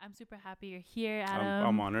I'm super happy you're here, I'm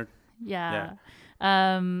Adam. honored. Yeah.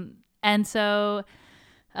 And so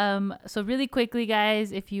really quickly,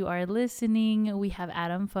 guys, if you are listening, we have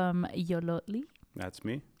Adam from Yolotli. That's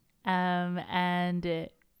me. And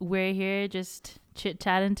we're here just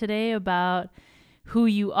chit-chatting today about who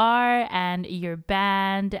you are and your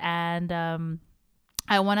band. And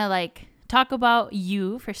I want to talk about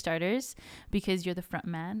you for starters because you're the front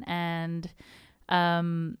man. And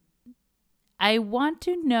I want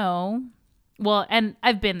to know, well, and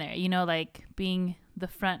I've been there, being the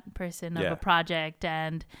front person of a project,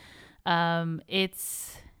 and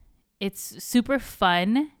it's super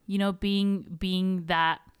fun, being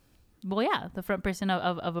that, well, yeah, the front person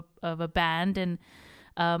of a band. And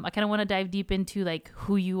I kind of want to dive deep into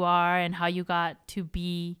who you are and how you got to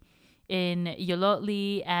be in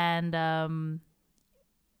Yolotli, and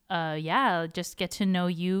just get to know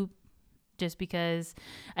you, just because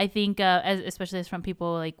I think especially as front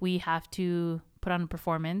people, we have to put on a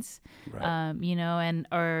performance, Right. and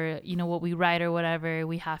what we write or whatever,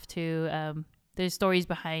 we have to, there's stories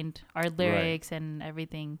behind our lyrics and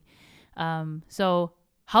everything. So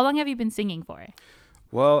how long have you been singing for?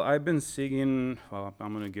 Well, I've been singing, well,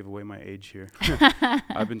 I'm going to give away my age here.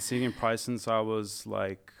 I've been singing probably since I was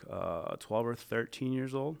 12 or 13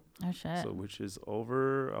 years old. Oh, shit. So, which is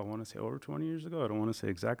over 20 years ago. I don't want to say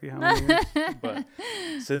exactly how many years, but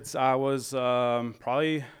since I was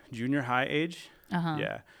probably junior high age. Uh-huh.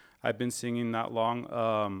 Yeah, I've been singing that long.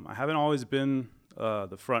 I haven't always been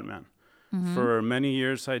the front man. Mm-hmm. For many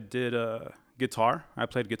years, I did guitar. I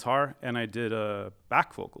played guitar, and I did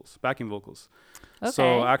backing vocals. Okay.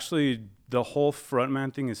 So actually, the whole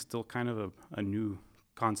frontman thing is still kind of a new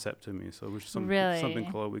concept to me. So which is something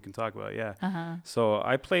cool we can talk about. Yeah. Uh-huh. So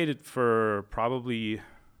I played it for probably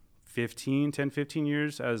 15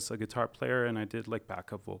 years as a guitar player, and I did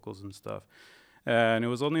backup vocals and stuff. And it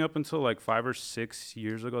was only up until 5 or 6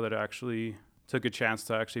 years ago that I actually took a chance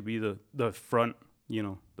to actually be the front,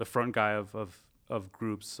 the front guy of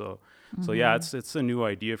groups. So yeah, it's a new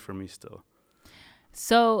idea for me still.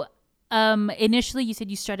 So initially you said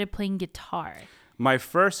you started playing guitar. My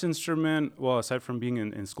first instrument, well, aside from being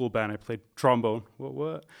in school band, I played trombone.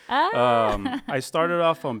 What? I started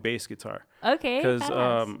off on bass guitar. Okay.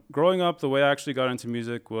 Because growing up, the way I actually got into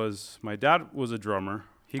music was my dad was a drummer.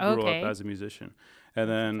 He grew up as a musician. And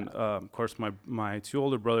then, of course, my two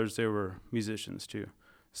older brothers, they were musicians too.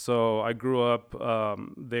 So I grew up,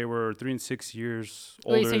 they were 3 and 6 years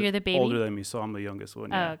older, so you're the baby? Older than me, so I'm the youngest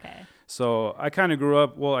one. Yeah. Oh, okay. So I kind of grew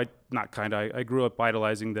up, I grew up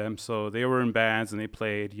idolizing them. So they were in bands and they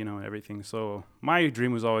played, and everything. So my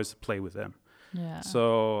dream was always to play with them. Yeah.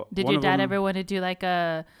 So did your dad ever want to do like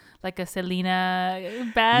a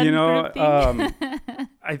Selena band group thing?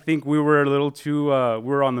 I think we were a little too we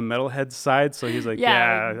were on the metalhead side, so he's like,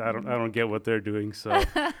 I don't get what they're doing. So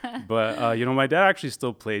but my dad actually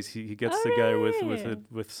still plays. He gets together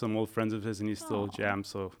with some old friends of his, and he still jams,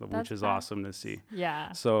 so which is awesome to see.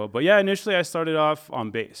 Yeah. So but yeah, initially I started off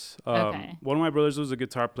on bass. Okay. One of my brothers was a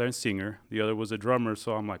guitar player and singer. The other was a drummer,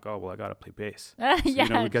 so I'm like, oh well, I gotta play bass. So,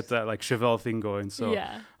 we get that Chevelle thing going. So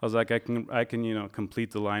I was like, I can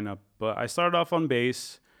complete the lineup. But I started off on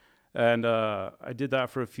bass, and I did that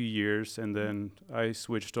for a few years, and then I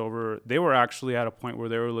switched over. They were actually at a point where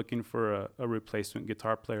they were looking for a replacement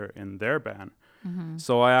guitar player in their band. Mm-hmm.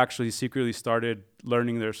 So I actually secretly started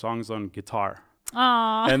learning their songs on guitar.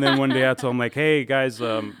 Aww. And then one day I told them, hey guys,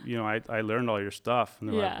 I learned all your stuff. And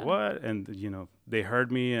they're like, what? And they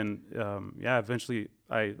heard me, and eventually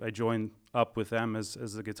I joined up with them as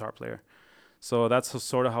a guitar player. So that's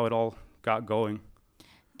sort of how it all got going.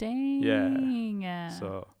 Dang. Yeah.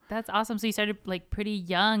 So that's awesome. So you started pretty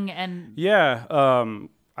young, and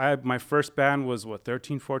my first band was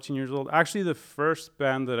 13, 14 years old. Actually, the first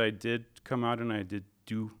band that I did come out and I did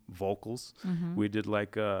do vocals. Mm-hmm. We did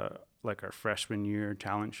our freshman year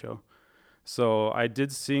talent show. So I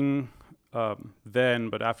did sing then,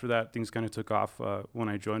 but after that things kind of took off when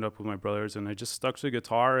I joined up with my brothers, and I just stuck to the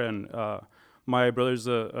guitar. And my brother's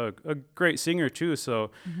a great singer too,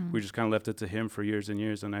 so we just kind of left it to him for years and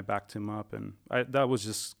years, and I backed him up, and that was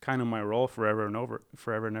just kind of my role forever and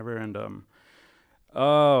ever. And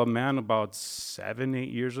oh man, about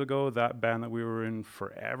 7-8 years ago, that band that we were in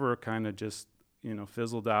forever kind of just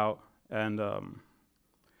fizzled out, and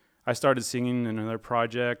I started singing in another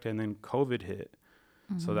project, and then COVID hit,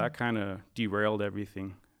 so that kind of derailed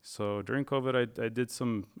everything. So during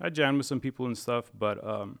COVID, I jammed with some people and stuff, but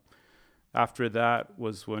after that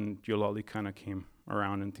was when Yolotli kind of came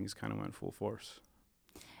around and things kind of went full force.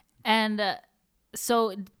 And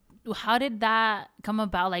so how did that come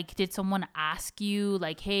about? Like, did someone ask you,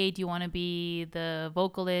 like, hey, do you want to be the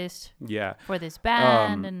vocalist for this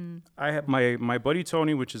band? And I have my buddy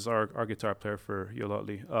Tony, which is our guitar player for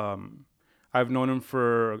Yolotli. I've known him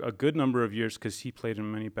for a good number of years because he played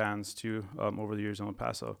in many bands too over the years in El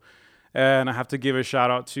Paso. And I have to give a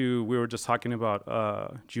shout out to, we were just talking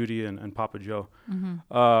about Judy and Papa Joe.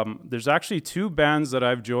 Mm-hmm. There's actually 2 bands that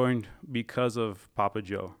I've joined because of Papa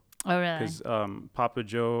Joe. Oh, really? Because Papa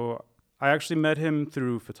Joe, I actually met him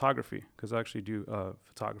through photography because I actually do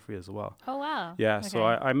photography as well. Oh, wow. Yeah, okay. so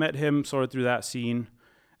I met him sort of through that scene.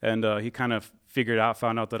 And he kind of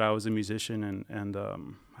found out that I was a musician. And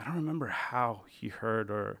I don't remember how he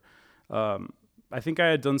heard or... I think I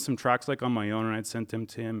had done some tracks like on my own and I'd sent them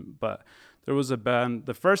to him, but there was a band,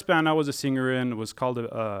 the first band I was a singer in was called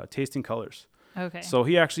Tasting Colors. Okay. So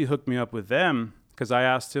he actually hooked me up with them because I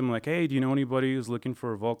asked him like, hey, do you know anybody who's looking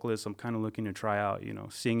for a vocalist? I'm kind of looking to try out,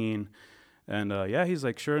 singing. And yeah, he's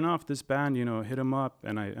like, sure enough, this band, hit him up.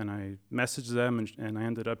 And I messaged them and I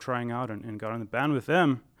ended up trying out and got on the band with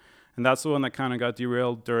them. And that's the one that kind of got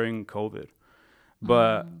derailed during COVID.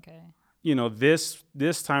 But... okay.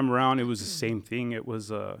 This time around, it was the same thing. It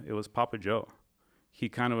was Papa Joe. He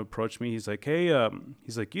kind of approached me. He's like, hey,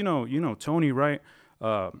 he's like, Tony, right?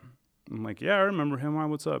 I'm like, yeah, I remember him. Why,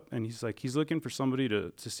 what's up? And he's like, he's looking for somebody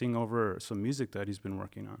to sing over some music that he's been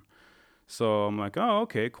working on. So I'm like, oh,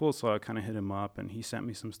 okay, cool. So I kind of hit him up and he sent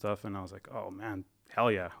me some stuff and I was like, oh man,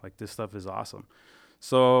 hell yeah. Like this stuff is awesome.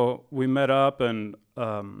 So we met up and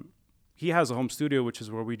he has a home studio, which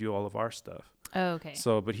is where we do all of our stuff. Oh, okay.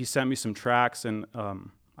 So, but he sent me some tracks and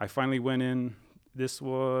I finally went in. This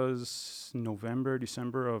was November,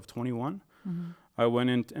 December of 21. Mm-hmm. I went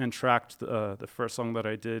in and tracked the first song that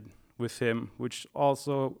I did with him, which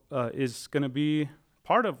also is going to be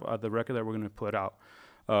part of the record that we're going to put out,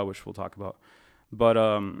 which we'll talk about. But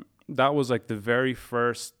that was like the very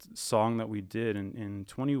first song that we did in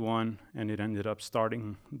 21, and it ended up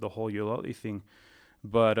starting the whole Yolotli thing.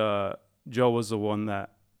 But Joe was the one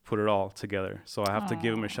that put it all together. So I have to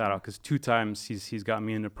give him a shout out because 2 times he's got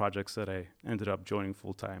me into projects that I ended up joining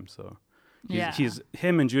full time. So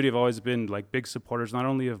him and Judy have always been like big supporters, not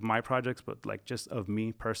only of my projects, but like just of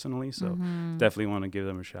me personally. So definitely want to give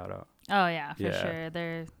them a shout out. Oh yeah, for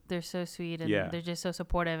sure. They're so sweet and they're just so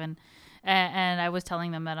supportive. And I was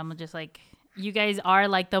telling them that I'm just like, you guys are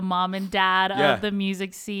like the mom and dad of the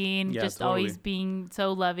music scene, just totally. Always being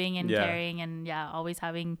so loving and caring and always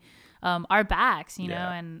having our backs, you know,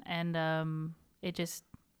 and it just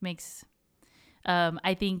makes,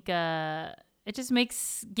 I think, it just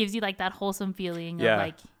gives you like that wholesome feeling of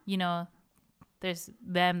like, there's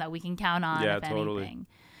them that we can count on, if anything.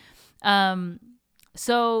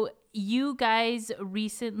 So you guys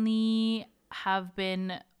recently have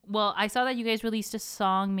been, well, I saw that you guys released a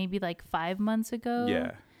song maybe like 5 months ago.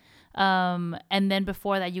 Yeah. And then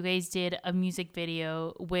before that, you guys did a music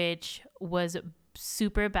video, which was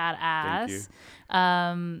super badass. Thank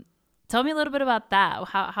you. Tell me a little bit about that.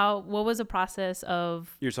 What was the process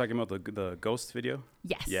of? You're talking about the Ghost video?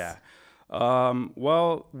 Yes. Yeah.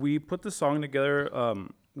 Well, we put the song together.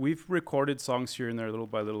 We've recorded songs here and there little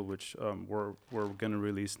by little, which we're going to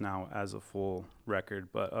release now as a full record.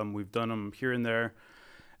 But we've done them here and there.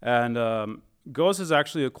 And Ghost is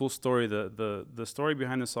actually a cool story. The story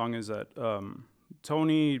behind the song is that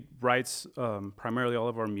Tony writes primarily all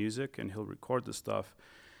of our music, and he'll record the stuff.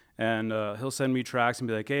 And he'll send me tracks and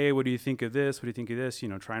be like, hey, what do you think of this? What do you think of this?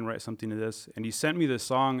 Try and write something to this. And he sent me this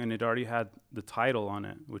song, and it already had the title on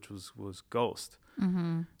it, which was Ghost. Mm-hmm.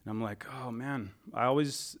 And I'm like, oh, man, I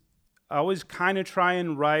always kind of try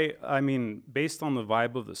and write, based on the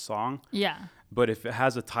vibe of the song. Yeah. But if it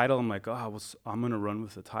has a title, I'm like, I'm going to run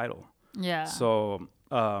with the title. Yeah. So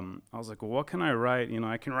I was like, well, what can I write?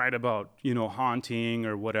 I can write about, haunting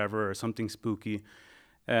or whatever, or something spooky.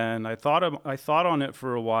 And I thought on it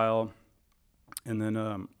for a while. And then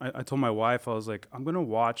I told my wife, I was like, I'm going to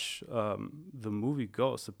watch the movie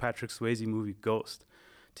Ghost, the Patrick Swayze movie Ghost,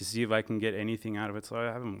 to see if I can get anything out of it. So I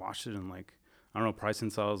haven't watched it in probably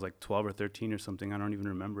since I was like 12 or 13 or something. I don't even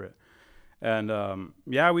remember it. And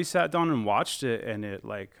we sat down and watched it, and it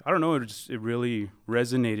it really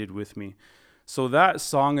resonated with me. So that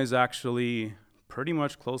song is actually pretty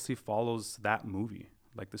much closely follows that movie.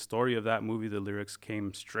 Like the story of that movie, the lyrics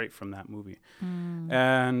came straight from that movie.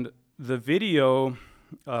 And the video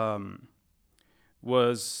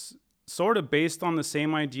was sort of based on the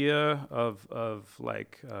same idea of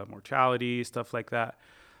like mortality, stuff like that.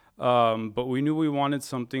 But we knew we wanted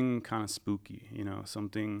something kind of spooky,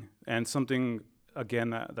 something again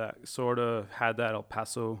that sort of had that El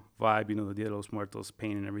Paso vibe, the Dia de los Muertos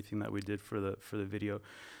paint and everything that we did for the video.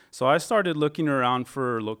 So I started looking around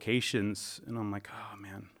for locations, and I'm like, oh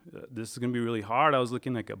man, this is gonna be really hard. I was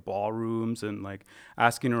looking like at ballrooms and like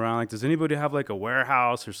asking around, like, does anybody have like a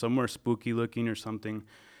warehouse or somewhere spooky looking or something?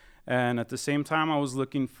 And at the same time, I was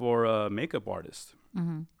looking for a makeup artist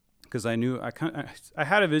because I knew I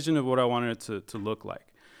had a vision of what I wanted it to look like.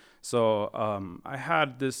 So I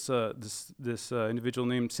had this individual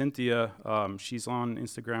named Cynthia. She's on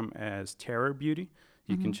Instagram as Terror Beauty.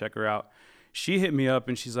 You can check her out. She hit me up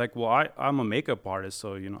and she's like, well, I'm a makeup artist,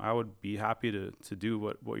 so I would be happy to do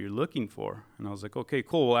what you're looking for. And I was like, okay,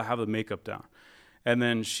 cool. Well, I have the makeup down. And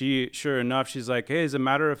then sure enough, she's like, hey, as a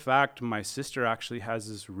matter of fact, my sister actually has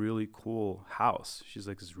this really cool house. She's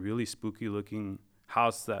like, this really spooky looking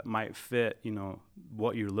house that might fit,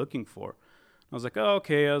 what you're looking for. I was like, oh,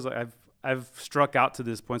 okay. I was like, I've struck out to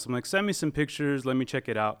this point. So I'm like, send me some pictures. Let me check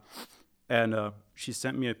it out. And she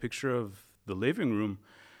sent me a picture of the living room,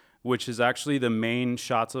 which is actually the main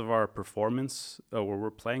shots of our performance where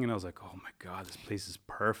we're playing. And I was like, oh my God, this place is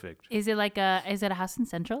perfect. Is it a house in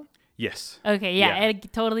Central? Yes. Okay. Yeah.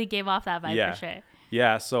 It totally gave off that vibe for sure.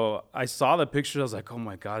 Yeah. So I saw the pictures. I was like, oh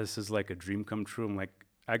my God, this is like a dream come true. I'm like,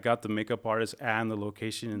 I got the makeup artist and the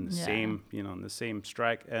location in the same, in the same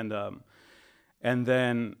strike. And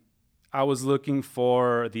then I was looking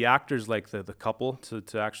for the actors, like the couple,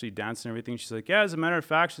 to actually dance and everything. She's like, yeah, as a matter of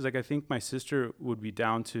fact, she's like, I think my sister would be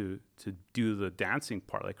down to do the dancing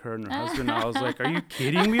part, like her and her husband. I was like, are you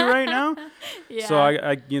kidding me right now? Yeah. So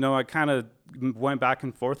I kind of went back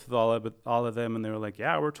and forth with all of them, and they were like,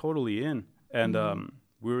 yeah, we're totally in. And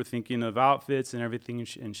we were thinking of outfits and everything,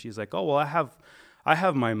 and she's like, oh, well, I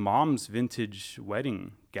have my mom's vintage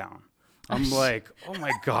wedding gown. I'm like, oh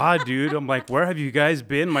my God, dude. I'm like, where have you guys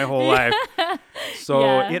been my whole life?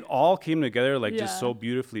 So it all came together just so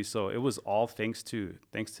beautifully. So it was all thanks to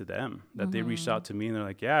them that they reached out to me, and they're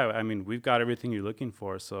like, yeah, I mean, we've got everything you're looking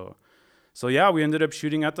for. So yeah, we ended up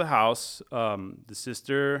shooting at the house. The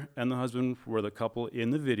sister and the husband were the couple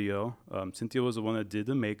in the video. Cynthia was the one that did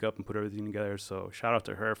the makeup and put everything together. So shout out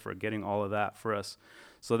to her for getting all of that for us.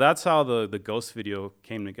 So that's how the ghost video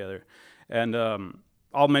came together. And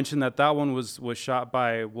I'll mention that one was shot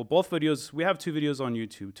by, both videos. We have 2 videos on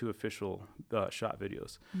YouTube, 2 official shot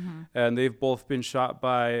videos. And they've both been shot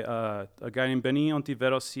by a guy named Benny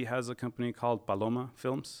Ontiveros. He has a company called Paloma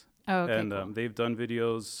Films. Oh, okay, and cool. They've done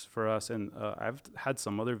videos for us. And I've had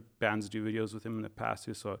some other bands do videos with him in the past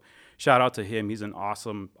too. So shout out to him. He's an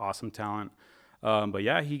awesome talent. But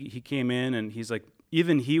yeah, he came in and he's like,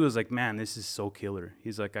 even he was like, man, this is so killer.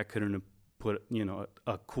 He's like, I couldn't have put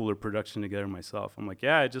a cooler production together myself. I'm like,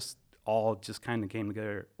 yeah, it just kind of came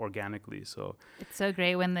together organically. So it's so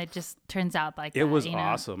great when it just turns out like it was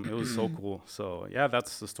awesome. It was so cool. So yeah,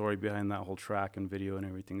 that's the story behind that whole track and video and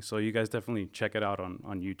everything. So you guys definitely check it out on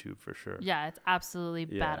YouTube for sure. Yeah, it's absolutely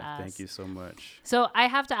badass. Thank you so much. So I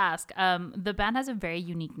have to ask, the band has a very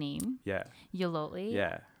unique name. Yeah. Yolotli.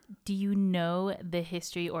 Yeah. Do you know the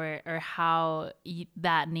history or how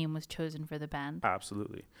that name was chosen for the band?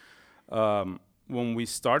 Absolutely. When we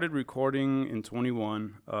started recording in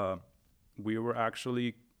 21, we were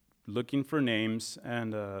actually looking for names,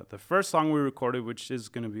 and the first song we recorded, which is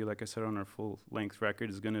going to be, like I said, on our full-length record,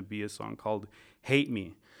 is going to be a song called Hate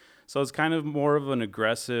Me. So it's kind of more of an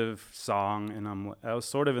aggressive song, and I was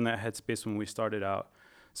sort of in that headspace when we started out.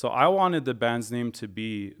 So I wanted the band's name to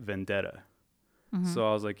be Vendetta. So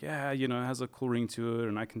I was like, yeah, it has a cool ring to it,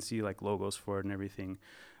 and I can see like logos for it and everything.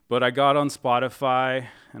 But I got on Spotify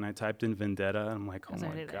and I typed in Vendetta. And I'm like, oh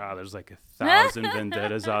my God, there's like 1,000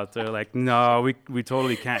 Vendettas out there. Like, no, we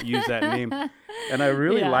totally can't use that name. And I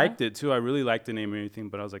really liked it too. I really liked the name and everything.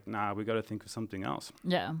 But I was like, nah, we got to think of something else.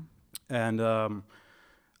 Yeah. And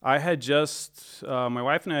I had my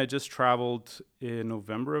wife and I had just traveled in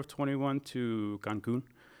November of 21 to Cancun.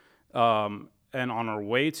 And on our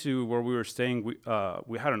way to where we were staying,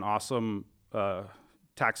 we had an awesome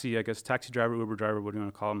taxi driver, Uber driver, what do you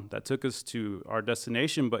want to call him, that took us to our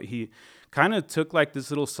destination. But he kind of took like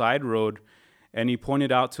this little side road, and he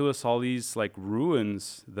pointed out to us all these like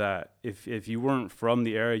ruins that if you weren't from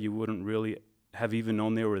the area, you wouldn't really have even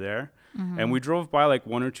known they were there. And we drove by like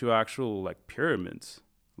 1 or 2 actual like pyramids.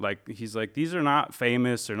 Like he's like, these are not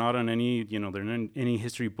famous, they're not on any, they're in any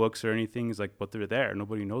history books or anything. He's like, but they're there,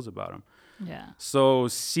 nobody knows about them. Yeah. So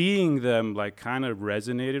seeing them like kind of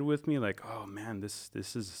resonated with me, like, oh man, this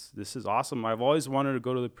is awesome. I've always wanted to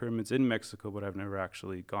go to the pyramids in Mexico, but I've never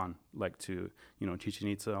actually gone like to, Chichen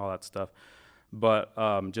Itza and all that stuff. But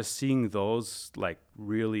just seeing those like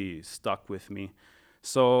really stuck with me.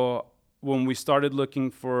 So when we started looking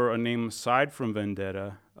for a name aside from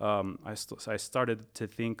Vendetta, I started to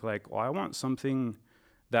think like, well, I want something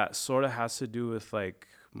that sort of has to do with like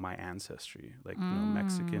my ancestry, like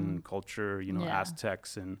Mexican culture,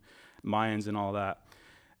 Aztecs and Mayans and all that.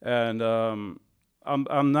 And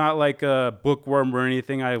I'm not like a bookworm or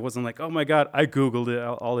anything. I wasn't like, oh my God, I Googled it.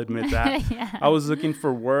 I'll admit that. I was looking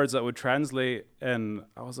for words that would translate, and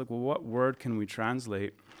I was like, well, what word can we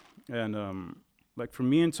translate? And like for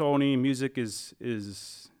me and Tony, music is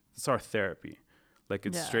it's our therapy. Like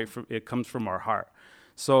it's straight from, it comes from our heart.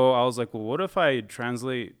 So I was like, well, what if I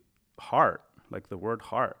translate heart, like the word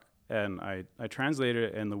heart? And I translated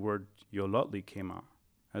it, and the word Yolotli came out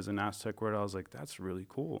as an Aztec word. I was like, that's really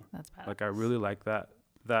cool. That's badass. Like I really like that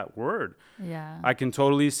word. Yeah. I can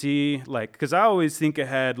totally see, like, because I always think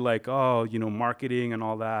ahead, like, oh, marketing and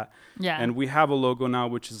all that. Yeah. And we have a logo now,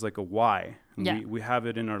 which is like a Y. And we have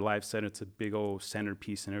it in our live set. It's a big old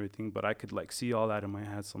centerpiece and everything. But I could like see all that in my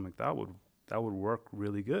head. So I'm like, that would work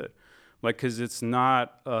really good. Like, because it's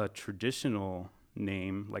not a traditional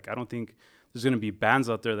name. Like, I don't think there's going to be bands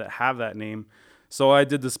out there that have that name. So I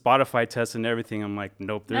did the Spotify test and everything. I'm like,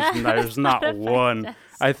 nope, there's not one. Test.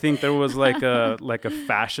 I think there was like a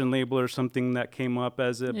fashion label or something that came up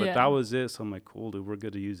as it, but that was it. So I'm like, cool, dude, we're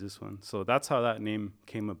good to use this one. So that's how that name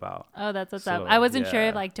came about. Oh, that's what's up. I wasn't sure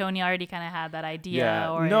if like Tony already kind of had that idea.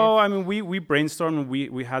 Yeah. Or no, I mean, we brainstormed and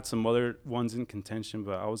we had some other ones in contention,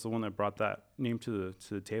 but I was the one that brought that name to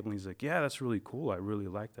the table. And he's like, yeah, that's really cool. I really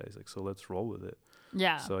like that. He's like, so let's roll with it.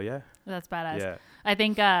 Yeah. So yeah. That's badass. Yeah. I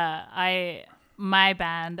think my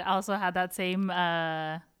band also had that same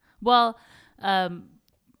I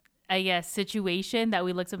guess situation that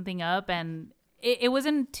we looked something up, and it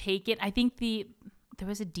wasn't taken. I think there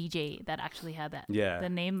was a DJ that actually had that the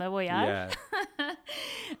name La Voyage. Yeah.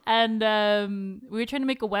 And we were trying to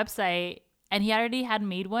make a website, and he already had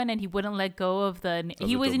made one, and he wouldn't let go of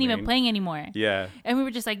he wasn't even playing anymore. Yeah. And we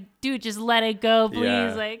were just like, dude, just let it go, please.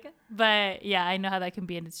 Yeah. Like, but yeah, I know how that can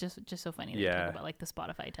be, and it's just so funny to talk about like the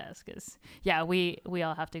Spotify test, because we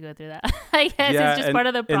all have to go through that. I guess it's just part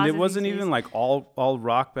of the process. And it wasn't even like all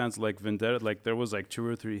rock bands like Vendetta. Like there was like 2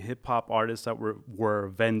 or 3 hip hop artists that were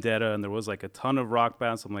Vendetta, and there was like a ton of rock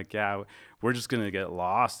bands. I'm like, yeah, we're just gonna get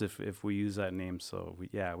lost if we use that name. So we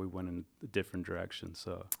went in a different direction.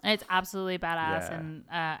 So it's absolutely badass, and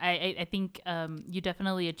I think you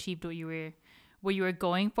definitely achieved what you were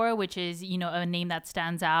going for, which is, a name that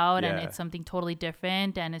stands out and it's something totally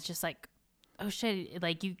different. And it's just like, oh shit,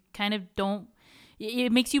 like you kind of don't,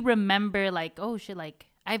 it makes you remember like, oh shit, like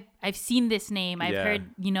I've seen this name. I've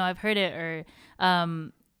heard it, or,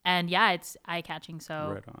 and yeah, it's eye catching. So,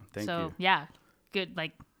 right on. Thank you. Yeah, good.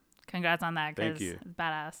 Like congrats on that. Thank you. It's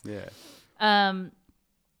badass. Yeah.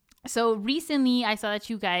 So recently I saw that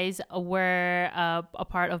you guys were a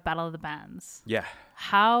part of Battle of the Bands. Yeah.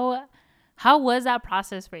 How was that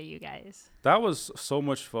process for you guys? That was so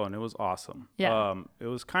much fun. It was awesome. Yeah. It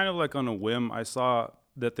was kind of like on a whim. I saw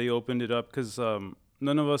that they opened it up because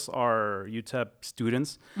none of us are UTEP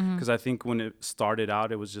students, because I think when it started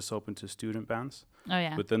out, it was just open to student bands. Oh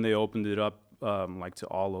yeah. But then they opened it up like to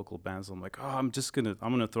all local bands. I'm like, oh, I'm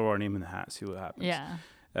gonna throw our name in the hat, see what happens. Yeah.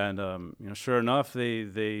 And sure enough,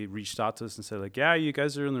 they reached out to us and said like, yeah, you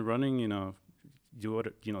guys are in the running.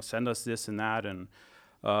 Send us this and that, and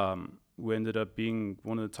we ended up being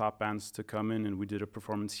one of the top bands to come in, and we did a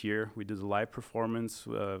performance here. We did a live performance,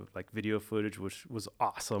 like video footage, which was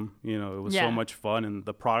awesome. It was so much fun, and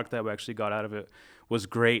the product that we actually got out of it was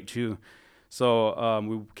great too. So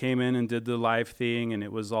we came in and did the live thing, and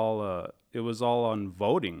it was all on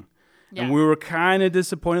voting. Yeah. And we were kind of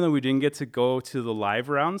disappointed that we didn't get to go to the live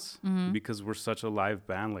rounds, because we're such a live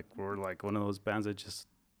band. Like we're like one of those bands that just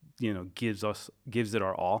gives it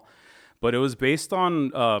our all. But it was based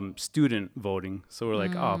on student voting. So we're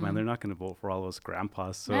like, oh, man, they're not going to vote for all those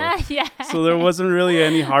grandpas. So, so there wasn't really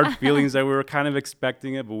any hard feelings. That we were kind of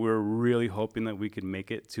expecting it, but we were really hoping that we could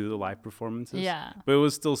make it to the live performances. Yeah. But it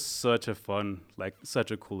was still such a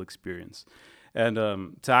cool experience. And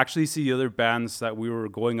to actually see the other bands that we were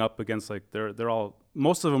going up against, like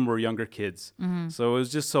most of them were younger kids. So it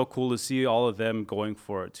was just so cool to see all of them going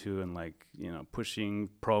for it too, and like, pushing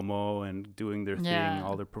promo and doing their thing,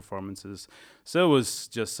 all their performances. So it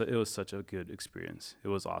was such a good experience. It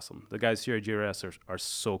was awesome. The guys here at GRS are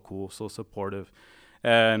so cool, so supportive.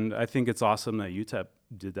 And I think it's awesome that UTEP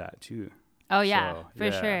did that too. Oh yeah, so,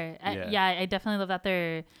 for sure. I definitely love that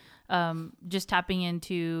they're just tapping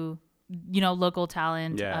into local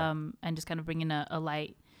talent, and just kind of bringing a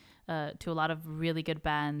light to a lot of really good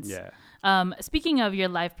bands. Yeah. Speaking of your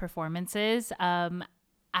live performances,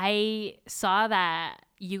 I saw that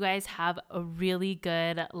you guys have a really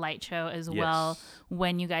good light show as well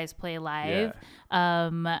when you guys play live.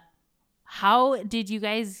 Yeah. How did you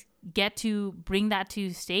guys get to bring that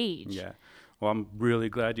to stage? Yeah. Well, I'm really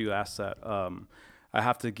glad you asked that. I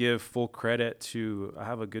have to give full credit to, I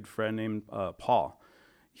have a good friend named Paul.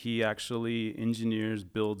 He actually engineers,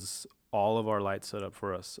 builds all of our light setup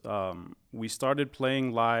for us. We started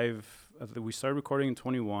playing live. We started recording in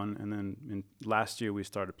 21, and then last year we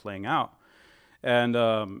started playing out. And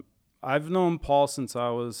I've known Paul since I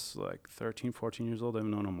was like 13, 14 years old. I've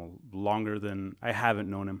known him longer than I haven't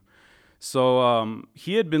known him. So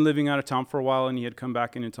he had been living out of town for a while, and he had come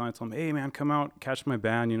back into town. I told him, "Hey man, come out, catch my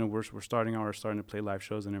band. You know, we're starting to play live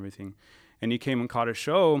shows and everything." And he came and caught a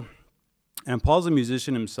show. And Paul's a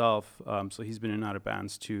musician himself, so he's been in and out of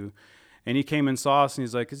bands too. And he came and saw us, and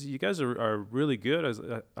he's like, "You guys are really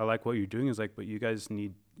good. I like what you're doing." He's like, "But you guys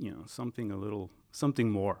need, you know, something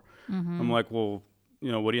more." I'm like, "Well,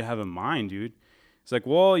 you know, what do you have in mind, dude?" He's like,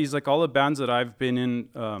 "Well," he's like, "all the bands that I've been in,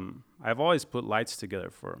 I've always put lights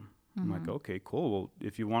together for them." I'm like, "Okay, cool. Well,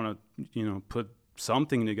 if you want to, you know, put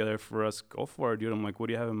something together for us, go for it, dude." I'm like, "What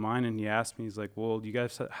do you have in mind?" And he asked me, he's like, "Well, do you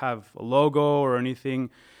guys have a logo or anything?"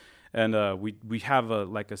 And we have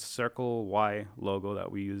a circle Y logo that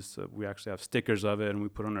we use. We actually have stickers of it, and we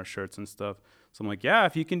put on our shirts and stuff. So I'm like, "Yeah,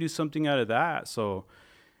 if you can do something out of that." So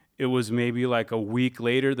it was maybe like a week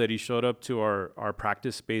later that he showed up to our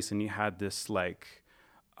practice space, and he had this like,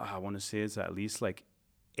 I want to say it's at least like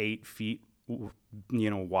 8 feet, you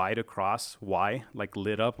know, wide across Y, like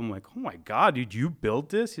lit up. I'm like, "Oh my God, dude, you built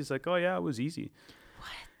this?" He's like, "Oh yeah, it was easy."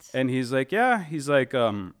 What? And he's like, "Yeah," he's like,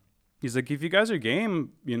 "If you guys are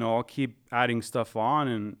game, you know, I'll keep adding stuff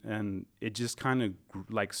on." And it just kind of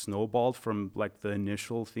like snowballed from like the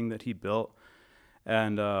initial thing that he built.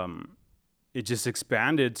 And it just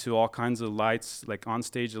expanded to all kinds of lights, like on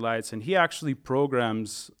stage lights. And he actually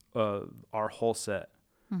programs our whole set.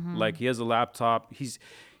 Like he has a laptop.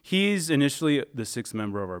 He's initially the 6th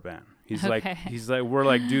member of our band. He's like, we're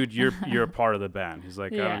like, "Dude, you're a part of the band." He's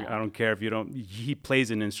like, Yeah. I don't care if you don't. He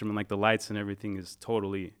plays an instrument, like the lights and everything is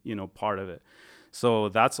totally, you know, part of it. So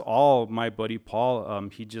that's all my buddy Paul.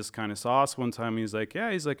 He just kind of saw us one time. And he's like,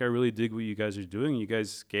 "Yeah," he's like, "I really dig what you guys are doing. You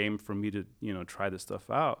guys game for me to, you know, try this stuff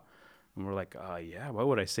out." And we're like, "Yeah, why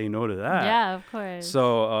would I say no to that?" Yeah, of course.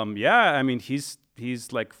 So yeah, I mean, he's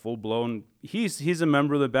like full blown. He's a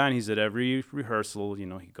member of the band. He's at every rehearsal. You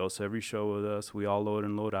know, he goes to every show with us. We all load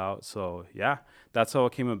and load out. So yeah, that's how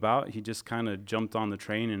it came about. He just kind of jumped on the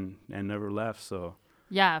train and never left. So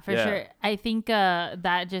yeah, for sure. I think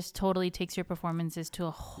that just totally takes your performances to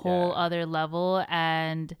a whole other level,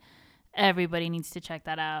 and everybody needs to check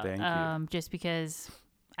that out. Thank you. Just because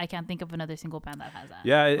I can't think of another single band that has that.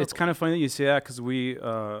 Yeah, it's kind of funny that you say that, because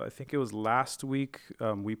I think it was last week,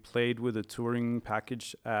 we played with a touring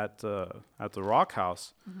package at the Rock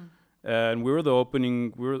House, and we were the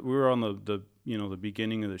opening. We were on the you know, the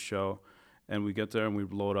beginning of the show, and we get there and we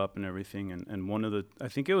load up and everything. And one of I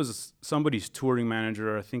think it was somebody's touring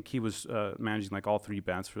manager. I think he was managing like all 3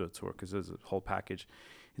 bands for the tour, because there's a whole package.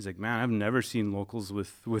 He's like, "Man, I've never seen locals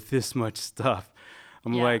with this much stuff."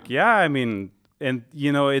 I'm like, "Yeah, I mean." And,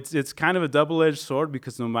 you know, it's kind of a double-edged sword,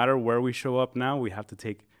 because no matter where we show up now, we have to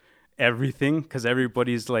take everything, because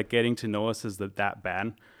everybody's like getting to know us as that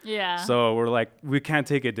band. Yeah. So we're like, we can't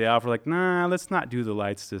take a day off. We're like, "Nah, let's not do the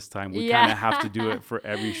lights this time." We kind of have to do it for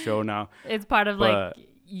every show now. It's part of like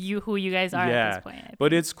who you guys are at this point.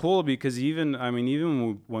 But it's cool, because even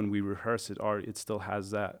when we rehearse it still has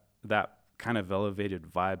that kind of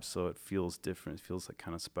elevated vibe, so it feels different. It feels like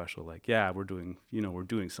kind of special. Like, yeah, we're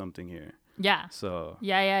doing something here. Yeah. So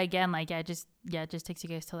again, like, it just takes you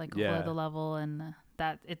guys to like a whole other level, and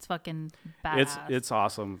that it's fucking badass. It's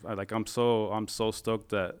awesome. I'm so stoked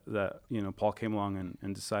that you know, Paul came along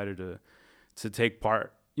and decided to take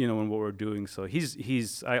part, you know, in what we're doing. So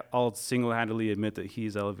I'll single-handedly admit that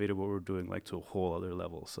he's elevated what we're doing like to a whole other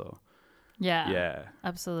level. So yeah,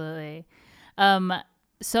 absolutely.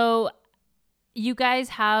 So you guys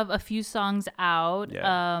have a few songs out.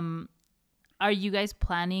 Are you guys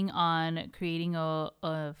planning on creating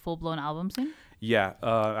a full-blown album soon? Yeah,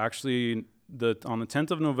 actually, on the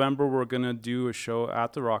 10th of November, we're going to do a show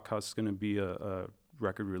at the Rock House. It's going to be a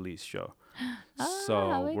record release show.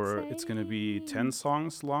 So it's going to be 10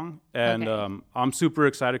 songs long. And I'm super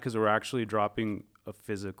excited, because we're actually dropping a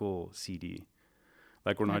physical CD.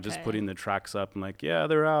 Like, we're not just putting the tracks up and like, yeah,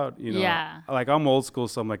 they're out, you know. Yeah. Like, I'm old school,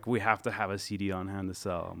 so I'm like, we have to have a CD on hand to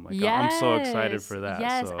sell. I'm like, I'm so excited for that.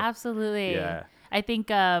 Yes, so, absolutely. Yeah. I think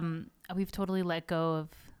we've totally let go of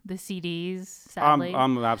the CDs, sadly.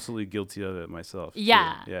 I'm absolutely guilty of it myself.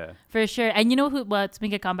 Yeah. Yeah. For sure. And you know what's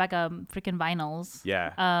making a comeback? Freaking vinyls.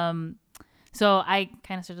 Yeah. So I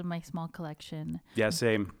kind of started my small collection. Yeah,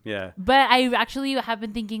 same. Yeah. But I actually have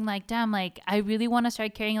been thinking like, damn, like I really want to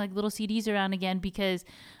start carrying like little CDs around again, because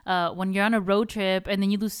when you're on a road trip and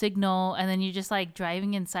then you lose signal and then you're just like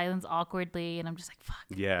driving in silence awkwardly, and I'm just like, fuck,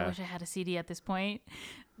 I wish I had a CD at this point.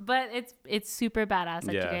 But it's super badass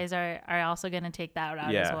that you guys are also going to take that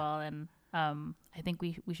route as well. And I think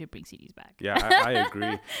we should bring CDs back. Yeah, I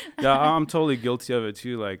agree. Yeah, I'm totally guilty of it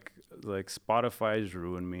too. Like Spotify's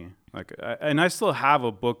ruined me. Like, I still have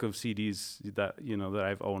a book of CDs that that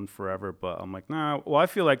I've owned forever. But I'm like, nah. Well, I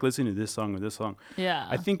feel like listening to this song or this song. Yeah.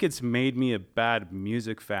 I think it's made me a bad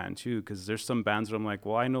music fan too, because there's some bands where I'm like,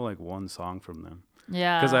 well, I know like one song from them.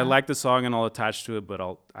 Yeah. Because I like the song and I'll attach to it, but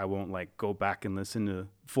I won't like go back and listen to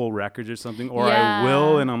full records or something, or I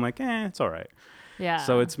will, and I'm like, it's all right. Yeah.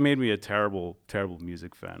 So it's made me a terrible, terrible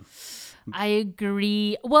music fan. I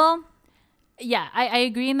agree. Well, yeah, I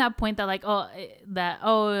agree in that point that like,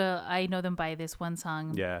 I know them by this one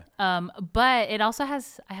song. Yeah. But it also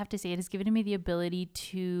has, I have to say, it has given me the ability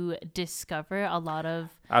to discover a lot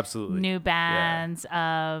of absolutely new bands,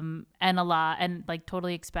 and a lot, and like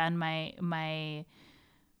totally expand my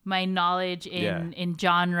knowledge in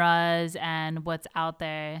genres and what's out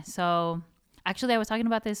there. So actually, I was talking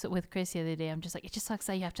about this with Chris the other day. I'm just like, it just sucks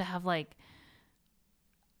that you have to have like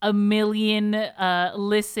a million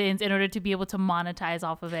listens in order to be able to monetize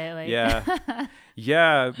off of it. Like,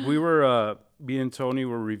 yeah. We were me and Tony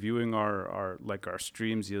were reviewing our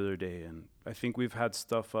streams the other day, and I think we've had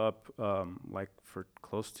stuff up like for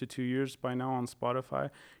close to 2 years by now on Spotify.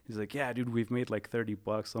 He's like, yeah, dude, we've made like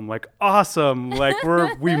 $30. I'm like, awesome, like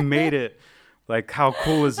we made it. Like, how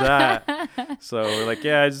cool is that? So we're like,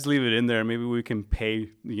 yeah, just leave it in there. Maybe we can pay,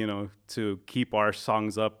 to keep our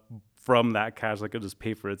songs up from that cash. Like, it'll just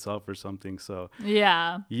pay for itself or something. So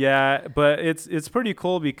yeah, but it's pretty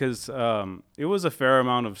cool because it was a fair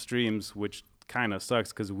amount of streams, which kind of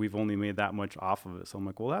sucks because we've only made that much off of it. So I'm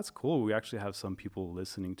like, well, that's cool. We actually have some people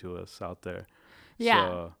listening to us out there. Yeah.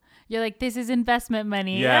 So, you're like, this is investment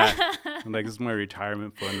money. Yeah. Like, this is my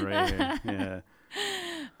retirement fund right here. Yeah.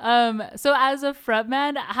 So as a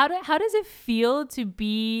frontman, how does it feel to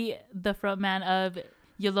be the frontman of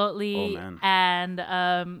Yolotli, and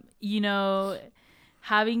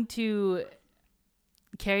having to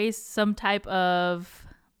carry some type of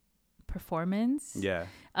performance? Yeah.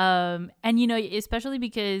 And especially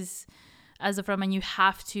because as a frontman, you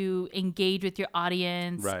have to engage with your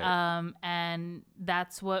audience, right. And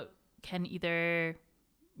that's what can either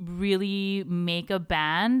really make a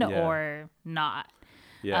band or not.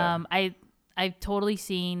 Yeah. I've totally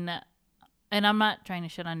seen, and I'm not trying to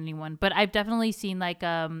shit on anyone, but I've definitely seen like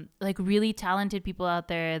really talented people out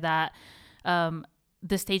there that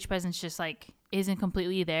the stage presence just like isn't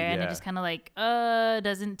completely there, and it just kind of like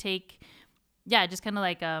doesn't take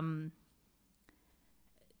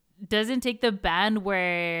doesn't take the band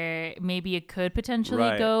where maybe it could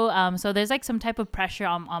potentially go. So there's like some type of pressure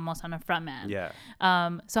almost on a frontman. Yeah.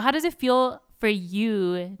 So how does it feel for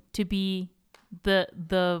you to be the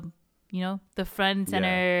front and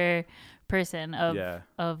center person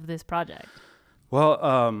of this project?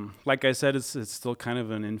 Well, like I said, it's still kind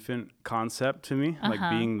of an infant concept to me, like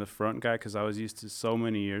being the front guy, because I was used to so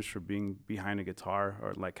many years for being behind a guitar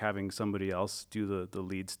or like having somebody else do the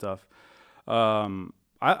lead stuff.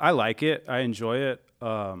 I like it. I enjoy it.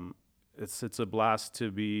 It's a blast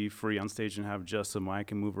to be free on stage and have just a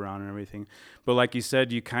mic and move around and everything. But like you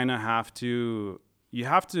said, you kind of have to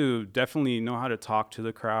definitely know how to talk to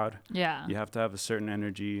the crowd. Yeah. You have to have a certain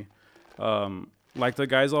energy. Like the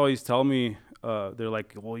guys always tell me, they're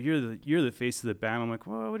like, well, you're the face of the band. I'm like,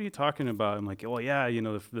 well, what are you talking about? I'm like, well, yeah,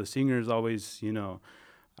 the singer's always,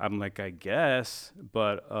 I'm like, I guess,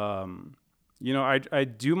 but I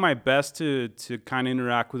do my best to kind of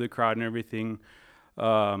interact with the crowd and everything.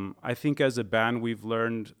 I think as a band we've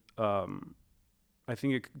learned, I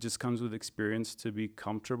think it just comes with experience to be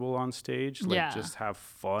comfortable on stage, like just have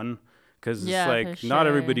fun. Because it's like not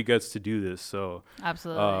everybody gets to do this, so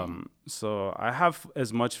absolutely. So I have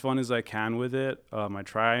as much fun as I can with it. I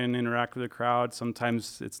try and interact with the crowd.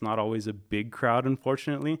 Sometimes it's not always a big crowd,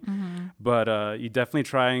 unfortunately, but you definitely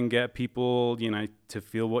try and get people, to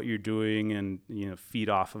feel what you're doing and feed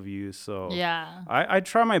off of you. So I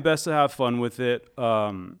try my best to have fun with it.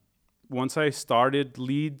 Once I started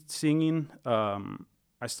lead singing,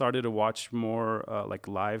 I started to watch more like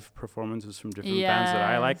live performances from different bands that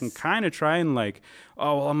I like, and kind of try and like,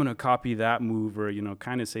 oh, well, I'm going to copy that move, or,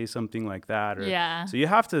 kind of say something like that. Or, so you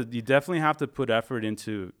definitely have to put effort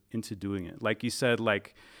into doing it. Like you said,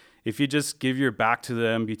 like if you just give your back to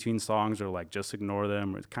them between songs or like just ignore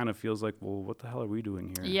them, it kind of feels like, well, what the hell are we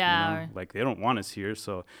doing here? Yeah. You know? Like they don't want us here.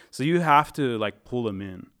 So you have to like pull them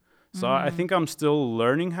in. So I think I'm still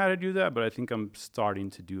learning how to do that, but I think I'm starting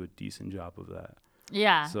to do a decent job of that.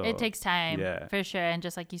 Yeah, So, it takes time, yeah. for sure. And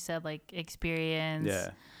just like you said, like experience.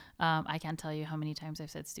 Yeah. I can't tell you how many times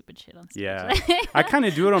I've said stupid shit on stage. Yeah. I kind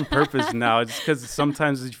of do it on purpose now, just because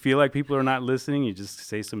sometimes you feel like people are not listening. You just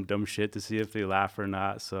say some dumb shit to see if they laugh or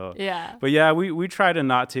not. So yeah. But yeah, we try to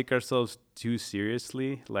not take ourselves too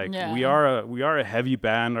seriously. Like we are a heavy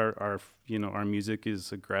band. Our our music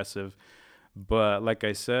is aggressive. But like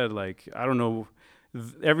I said, like I don't know,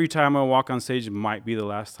 every time I walk on stage, it might be the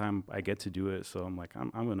last time I get to do it. So I'm like,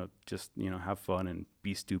 I'm gonna just have fun and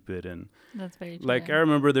be stupid. And that's very true. Like I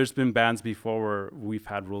remember there's been bands before where we've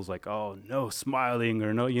had rules like, oh, no smiling,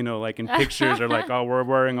 or no, like in pictures or like, oh, we're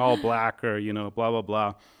wearing all black, or blah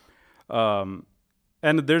blah blah.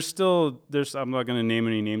 And there's I'm not gonna name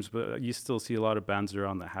any names, but you still see a lot of bands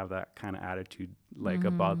around that have that kind of attitude like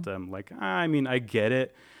about them. Like I mean, I get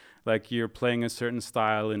it. Like you're playing a certain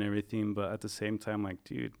style and everything, but at the same time, like,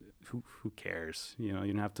 dude, who cares? You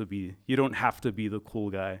don't have to be the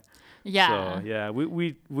cool guy. Yeah. So yeah,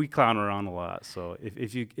 we clown around a lot. So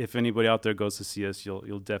if anybody out there goes to see us,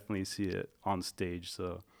 you'll definitely see it on stage.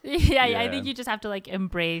 So yeah, I think you just have to like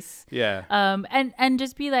embrace. Yeah. And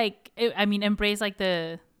just be like, I mean, embrace like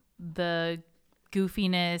the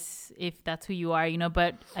goofiness if that's who you are,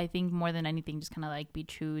 But I think more than anything, just kind of like be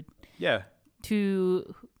true. Yeah.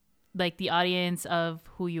 To like the audience of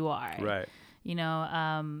who you are, right?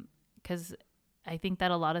 Because I think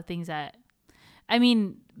that a lot of things that, I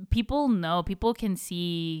mean, people can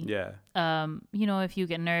see, if you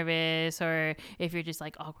get nervous or if you're just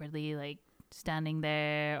like awkwardly like standing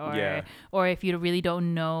there, or if you really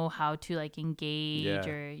don't know how to like engage,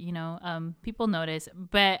 or people notice.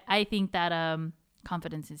 But I think that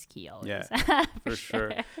confidence is key always. Yeah, for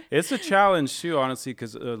sure. It's a challenge too, honestly,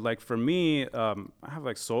 because like for me, I have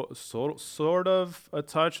like sort of a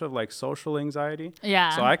touch of like social anxiety.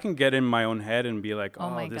 Yeah. So I can get in my own head and be like,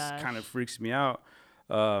 oh this gosh. kind of freaks me out.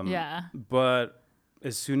 Yeah. But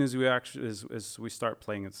as soon as as we start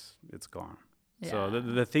playing, it's gone. Yeah. So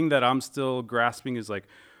the thing that I'm still grasping is like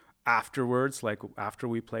afterwards, like after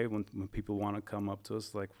we play, when people want to come up to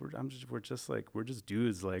us, like we're just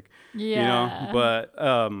dudes, like but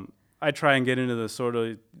I try and get into the sort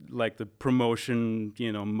of like the promotion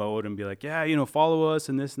mode and be like, follow us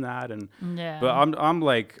and this and that, and but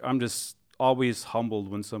I'm just always humbled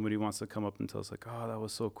when somebody wants to come up and tell us like, oh, that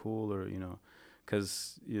was so cool, or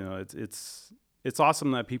because it's awesome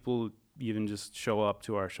that people even just show up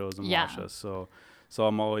to our shows and watch us. So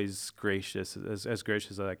I'm always gracious, as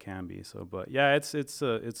gracious as I can be. So, but yeah, it's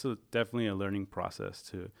definitely a learning process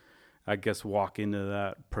to, I guess, walk into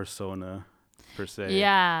that persona per se.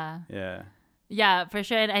 Yeah. Yeah. Yeah, for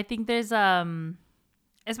sure. And I think there's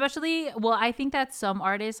especially, well, I think that some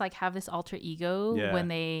artists like have this alter ego when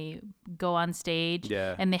they go on stage,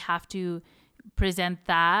 and they have to present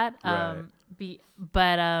that.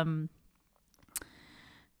 But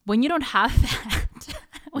when you don't have that.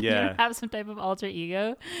 When you don't have some type of alter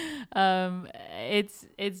ego,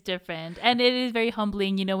 it's different, and it is very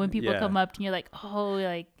humbling. When people come up to you, like, oh,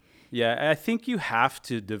 like. Yeah, I think you have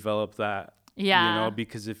to develop that. Yeah.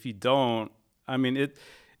 Because if you don't, I mean, it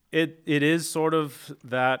is sort of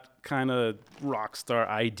that kind of rock star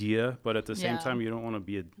idea, but at the same time, you don't want to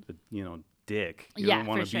be a dick. You don't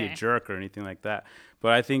want to be a jerk or anything like that.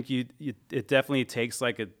 But I think it definitely takes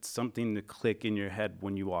like something to click in your head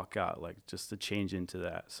when you walk out, like just to change into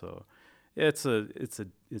that. So it's an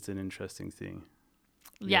interesting thing.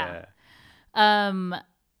 Yeah.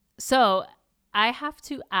 So I have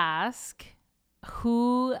to ask,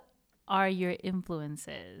 who are your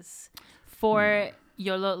influences for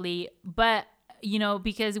Yolotli? But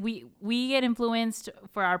because we get influenced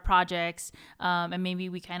for our projects, and maybe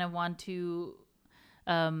we kind of want to,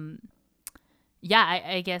 I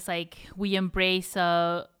guess like we embrace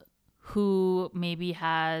who maybe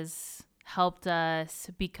has helped us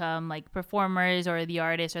become like performers or the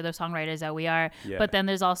artists or the songwriters that we are. Yeah. But then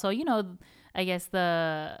there's also, I guess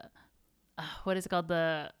the, what is it called?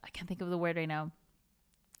 I can't think of the word right now.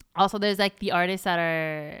 Also, there's like the artists that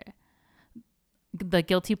are the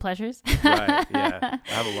guilty pleasures. Right. Yeah. I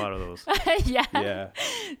have a lot of those. Yeah.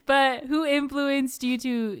 But who influenced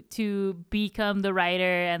you to become the writer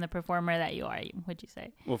and the performer that you are, would you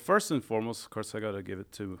say? Well, first and foremost, of course, I got to give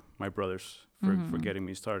it to my brothers for getting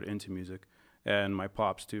me started into music, and my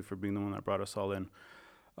pops too, for being the one that brought us all in.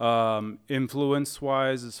 Influence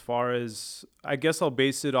wise, as far as, I guess I'll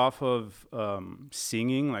base it off of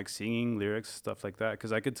singing, like singing lyrics, stuff like that,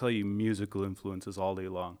 because I could tell you musical influences all day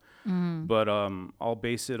long. But I'll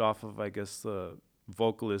base it off of, I guess, the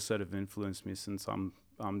vocalists that have influenced me, since I'm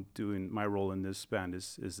doing my role in this band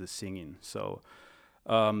is the singing. So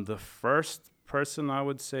the first person I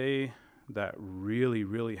would say that really,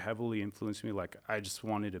 really heavily influenced me, like I just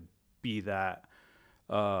wanted to be that,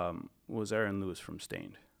 was Aaron Lewis from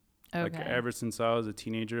Stained. Okay. Like ever since I was a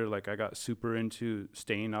teenager, like I got super into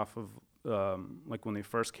Stained off of like when they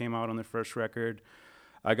first came out on their first record.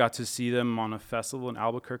 I got to see them on a festival in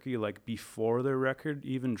Albuquerque, like before their record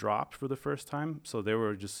even dropped for the first time. So they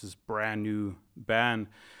were just this brand new band.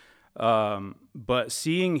 But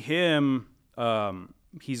seeing him,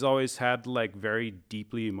 he's always had like very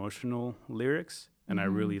deeply emotional lyrics, and I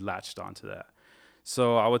really latched onto that.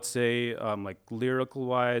 So I would say like lyrical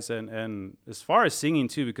wise, and as far as singing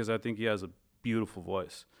too, because I think he has a beautiful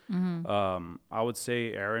voice. I would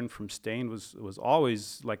say Aaron from Stained was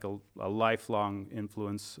always like a lifelong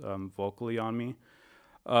influence vocally on me.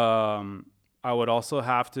 I would also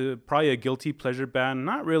have to, probably a guilty pleasure band,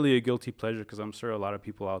 not really a guilty pleasure because I'm sure a lot of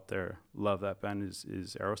people out there love that band,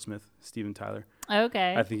 is Aerosmith, Steven Tyler.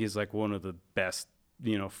 Okay. I think he's like one of the best,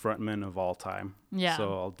 frontmen of all time. Yeah.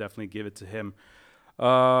 So I'll definitely give it to him.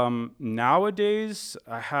 Nowadays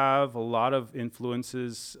I have a lot of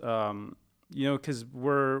influences, because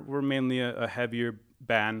we're mainly a heavier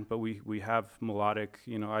band, but we have melodic,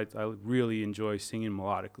 I really enjoy singing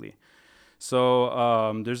melodically.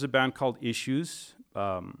 So there's a band called Issues.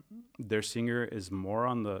 Their singer is more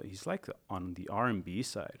on the R&B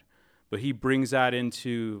side, but he brings that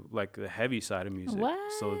into like the heavy side of music. What?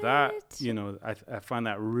 So that, I find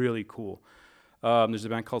that really cool. There's a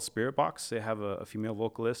band called Spirit Box. They have a female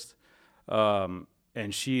vocalist, and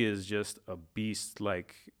she is just a beast.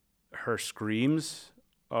 Like her screams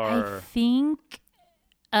are. I think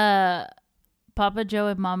Papa Joe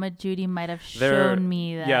and Mama Judy might have shown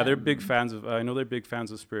me that. Yeah, they're big fans of. I know they're big fans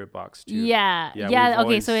of Spirit Box too. Yeah. Okay,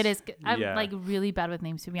 always, so it is. I'm like really bad with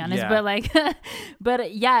names, to be honest. Yeah. But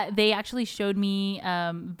like, they actually showed me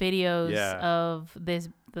videos of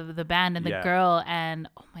the band and the girl, and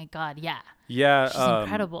oh my god, yeah, she's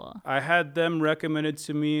incredible. I had them recommended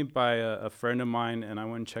to me by a friend of mine, and I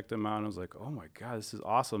went and checked them out, and I was like, oh my god, this is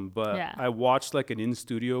awesome. But I watched like an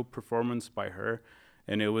in-studio performance by her,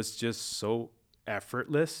 and it was just so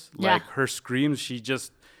effortless. Like her screams,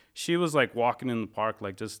 she was like walking in the park,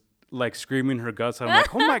 like just like screaming her guts out. I'm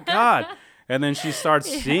like, oh my god. And then she starts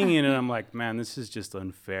singing, and I'm like, man, this is just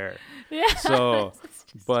unfair. Yeah. So,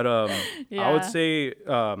 but I would say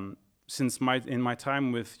since in my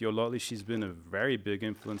time with Yolotli, she's been a very big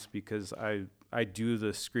influence because I do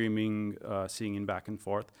the screaming, singing back and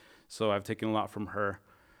forth. So I've taken a lot from her.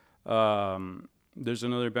 There's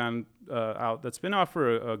another band out that's been out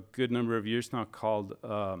for a good number of years now called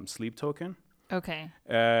Sleep Token. Okay.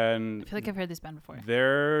 And I feel like I've heard this band before.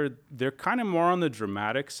 They're kind of more on the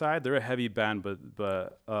dramatic side. They're a heavy band,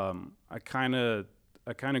 but I kind of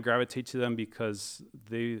gravitate to them because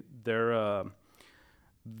they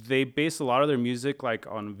base a lot of their music like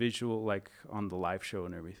on visual, like on the live show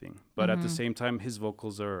and everything. But at the same time, his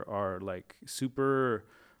vocals are like super,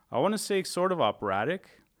 I want to say sort of operatic.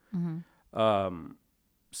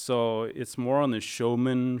 So it's more on the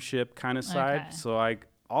showmanship kind of side. Okay. So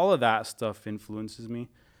all of that stuff influences me.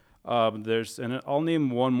 And I'll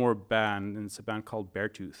name one more band, and it's a band called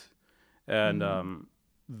Beartooth. And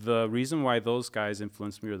the reason why those guys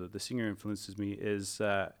influenced me, or the singer influences me, is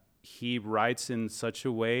that he writes in such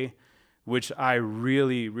a way, which I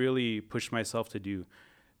really, really push myself to do,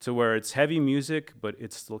 to where it's heavy music, but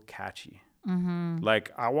it's still catchy.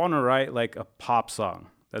 Like I want to write like a pop song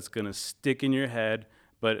that's going to stick in your head,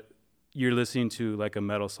 but you're listening to like a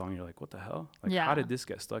metal song. You're like, what the hell? Like, how did this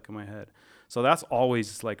get stuck in my head? So that's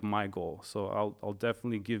always like my goal. So I'll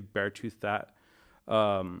definitely give Beartooth that.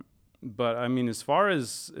 But I mean, as far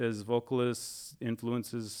as vocalists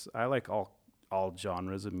influences, I like all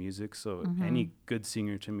genres of music. So any good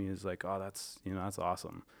singer to me is like, oh, that's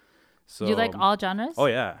awesome. So you like all genres? Oh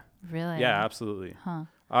yeah. Really? Yeah, absolutely. Huh.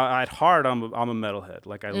 At heart, I'm a metalhead.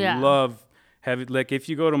 Like I love heavy. Like if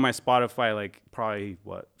you go to my Spotify, like probably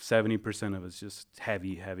 70% of it's just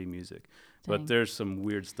heavy music. Dang. But there's some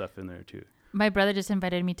weird stuff in there too. My brother just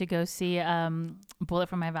invited me to go see Bullet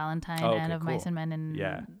for My Valentine and Of Mice and Men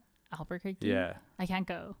in Albuquerque. Yeah. I can't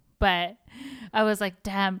go, but I was like,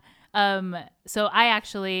 damn. So I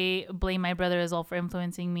actually blame my brother as well for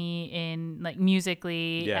influencing me in like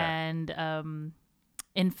musically and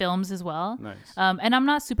in films as well. Nice. And I'm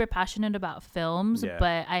not super passionate about films,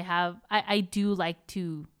 but I do like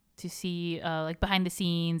to to see like behind the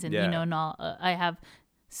scenes, and I have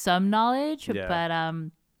some knowledge, but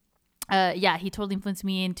yeah, he totally influenced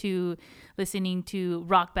me into listening to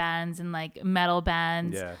rock bands and like metal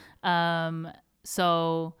bands.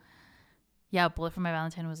 So yeah, Bullet for My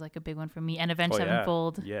Valentine was like a big one for me, and Avenged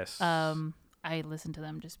Sevenfold. Yes. I listened to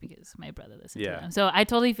them just because my brother listened to them. So I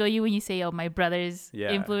totally feel you when you say, "Oh, my brothers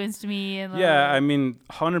influenced me." And I mean,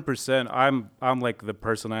 100%. I'm like the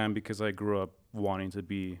person I am because I grew up wanting to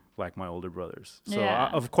be like my older brothers. So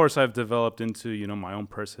of course I've developed into my own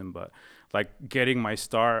person, but like getting my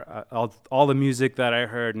start, all the music that I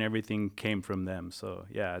heard and everything came from them. So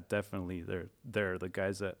yeah, definitely they're the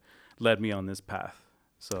guys that led me on this path.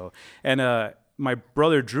 So my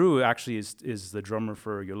brother Drew actually is the drummer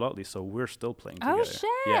for Yolotli, so we're still playing together. Oh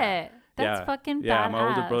shit! That's fucking badass. Yeah, my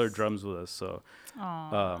older brother drums with us. So,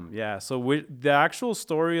 so the actual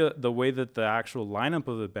story, the way that the actual lineup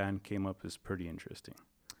of the band came up is pretty interesting.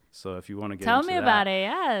 So if you want to get tell me about it,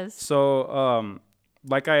 yes. So,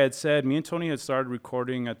 like I had said, me and Tony had started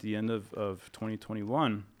recording at the end of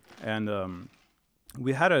 2021, and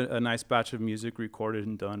we had a nice batch of music recorded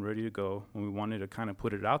and done, ready to go, and we wanted to kind of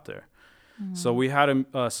put it out there. So we had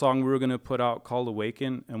a song we were going to put out called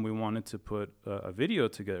Awaken, and we wanted to put a video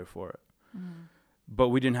together for it. But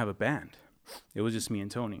we didn't have a band. It was just me and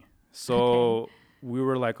Tony. So we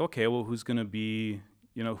were like, okay, well, who's going to be,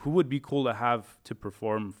 who would be cool to have to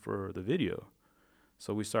perform for the video?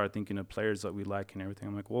 So we started thinking of players that we like and everything.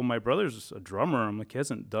 I'm like, well, my brother's a drummer. I'm like, he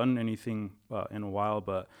hasn't done anything in a while,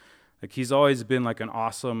 but like he's always been like an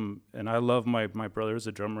awesome, and I love my brother as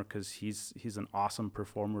a drummer because he's an awesome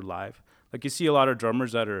performer live. Like you see a lot of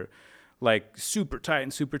drummers that are like super tight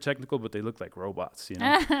and super technical, but they look like robots,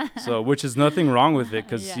 So which is nothing wrong with it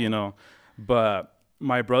because, but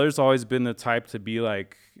my brother's always been the type to be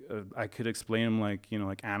like, I could explain him like,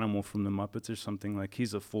 like Animal from the Muppets or something. Like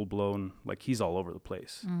he's a full blown, like he's all over the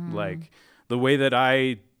place. Like the way that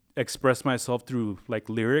I express myself through like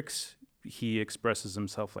lyrics, he expresses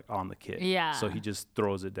himself like on the kit. Yeah. So he just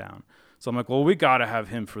throws it down. So I'm like, well, we got to have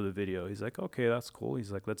him for the video. He's like, okay, that's cool.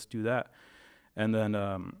 He's like, let's do that. And then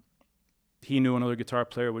he knew another guitar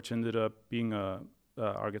player, which ended up being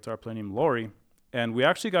our guitar player named Lori. And we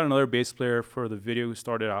actually got another bass player for the video who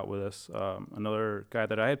started out with us, another guy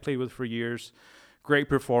that I had played with for years, great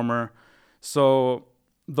performer. So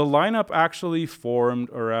the lineup actually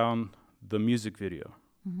formed around the music video.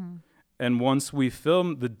 And once we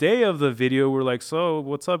filmed the day of the video, we're like, so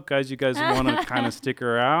what's up, guys? You guys want to kind of stick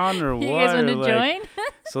around or what? You guys want to join?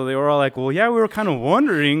 So they were all like, well, yeah, we were kind of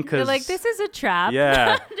wondering. They're like, this is a trap.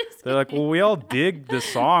 Yeah. They're like, well, we all dig the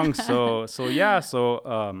song. So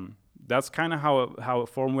that's kind of how it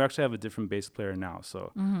formed. We actually have a different bass player now.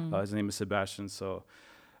 So his name is Sebastian. So,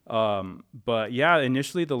 but yeah,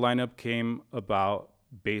 initially the lineup came about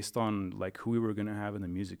based on like who we were going to have in the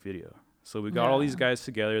music video. So we got all these guys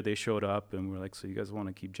together. They showed up and we're like, so you guys want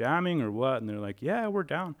to keep jamming or what? And they're like, yeah, we're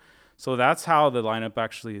down. So that's how the live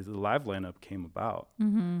lineup came about.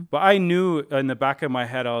 But I knew in the back of my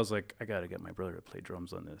head, I was like, I got to get my brother to play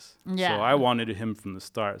drums on this. Yeah. So I wanted him from the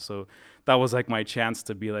start. So that was like my chance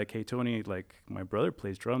to be like, hey, Tony, like my brother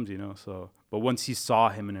plays drums, So, but once he saw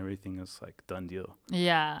him and everything, it's like done deal.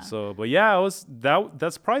 Yeah. So, but yeah,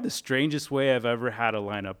 that's probably the strangest way I've ever had a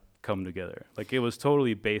lineup come together. Like it was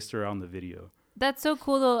totally based around the video. That's so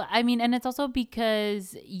cool though. I mean, and it's also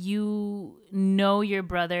because you know your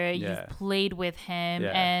brother, you've played with him,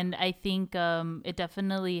 and I think it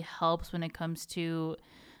definitely helps when it comes to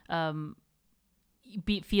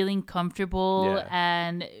feeling comfortable,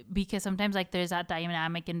 and because sometimes like there's that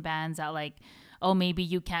dynamic in bands that like, oh, maybe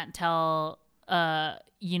you can't tell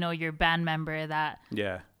your band member that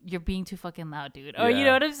you're being too fucking loud, dude. Or you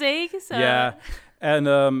know what I'm saying? So yeah. And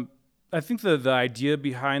I think the idea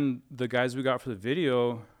behind the guys we got for the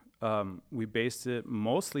video, we based it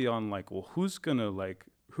mostly on like, well, who's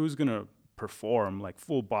gonna perform like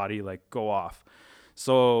full body, like go off.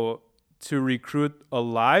 So to recruit a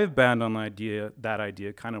live band on that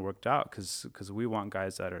idea kind of worked out because we want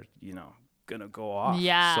guys that are gonna go off.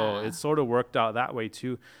 Yeah. So it sort of worked out that way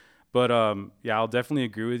too. But I'll definitely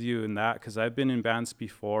agree with you in that because I've been in bands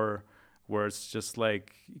before where it's just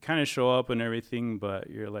like you kind of show up and everything, but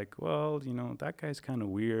you're like, well, that guy's kind of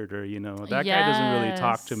weird, or that guy doesn't really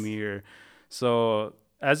talk to me, or so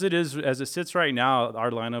as it sits right now,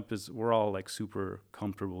 our lineup we're all like super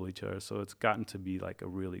comfortable with each other, so it's gotten to be like a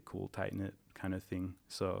really cool, tight knit kind of thing.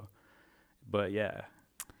 So, but yeah,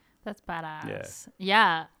 that's badass.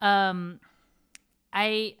 Yeah.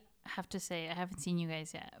 I have to say I haven't seen you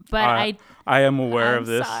guys yet, but I am aware of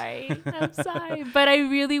this. I'm sorry, but I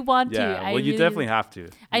really want to. Yeah, you definitely have to.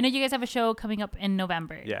 I know you guys have a show coming up in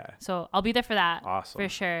November. Yeah. So I'll be there for that. Awesome. For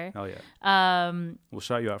sure. Hell yeah. We'll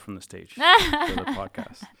shout you out from the stage for the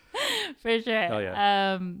podcast. For sure. Hell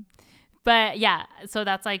yeah. But yeah, so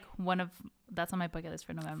that's like that's on my bucket list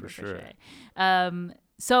for November for sure.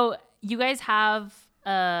 So you guys have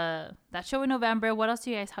that show in November. What else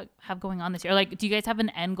do you guys have going on this year? Or like, do you guys have an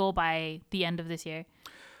end goal by the end of this year?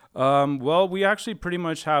 Well, we actually pretty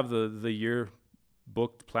much have the year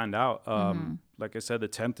booked, planned out. Like I said, the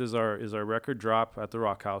 10th is our record drop at the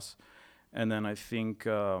Rock House, and then I think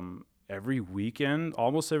almost every weekend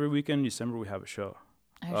in December we have a show.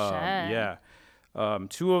 Yeah.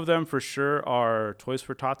 2 of them for sure are Toys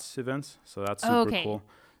for Tots events, so that's super cool.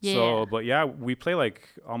 Yeah. But yeah, we play like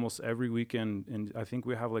almost every weekend, and I think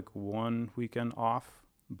we have like 1 weekend off.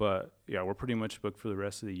 But yeah, we're pretty much booked for the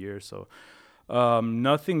rest of the year. So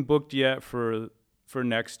nothing booked yet for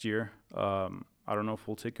next year. I don't know if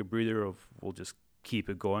we'll take a breather or if we'll just keep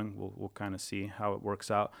it going. We'll kind of see how it works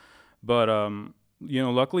out. But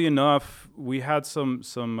luckily enough, we had some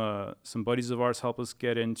buddies of ours help us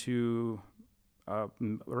get into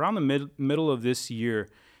around the middle of this year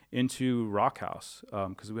into Rock House,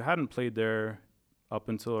 because we hadn't played there up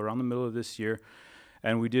until around the middle of this year,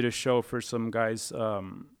 and we did a show for some guys,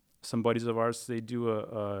 some buddies of ours. They do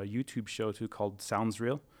a YouTube show too called Sounds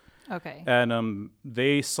Real. Okay. And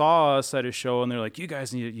they saw us at a show, and they're like, you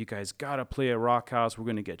guys gotta play at Rock House. We're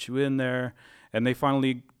gonna get you in there. And they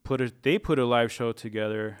finally put a live show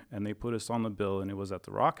together, and they put us on the bill, and it was at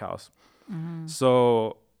the Rock House. Mm-hmm.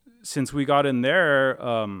 So since we got in there,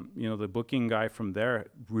 the booking guy from there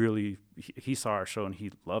really, he saw our show and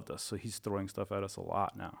he loved us. So he's throwing stuff at us a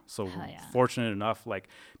lot now. So fortunate enough, like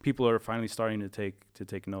people are finally starting to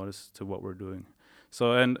take notice to what we're doing.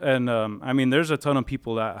 So, and I mean, there's a ton of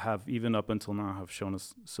people that have, even up until now, have shown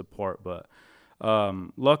us support, but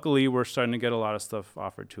luckily we're starting to get a lot of stuff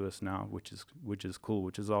offered to us now, which is cool,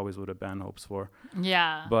 which is always what a band hopes for.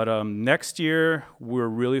 Yeah. But next year we're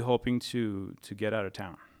really hoping to get out of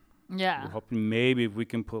town. Yeah. We're hoping maybe if we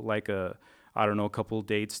can put like a couple of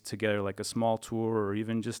dates together, like a small tour, or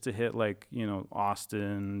even just to hit like,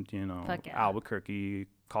 Austin, Albuquerque,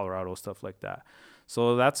 Colorado, stuff like that.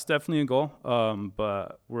 So that's definitely a goal.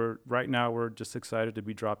 But right now we're just excited to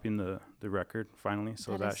be dropping the record finally.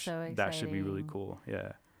 So that should be really cool.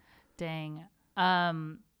 Yeah. Dang.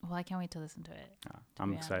 Well, I can't wait to listen to it.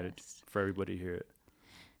 I'm excited for everybody to hear it.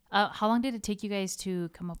 How long did it take you guys to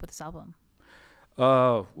come up with this album?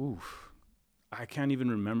 I can't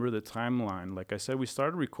even remember the timeline. Like I said, we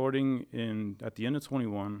started recording at the end of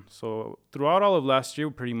 21. So throughout all of last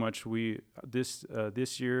year, pretty much last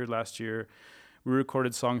year, we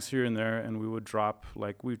recorded songs here and there, and we've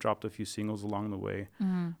dropped a few singles along the way.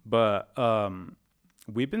 Mm-hmm. But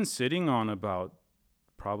we've been sitting on about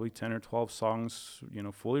probably 10 or 12 songs,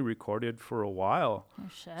 fully recorded for a while. Oh,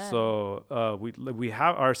 shit. So we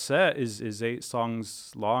have, our set is 8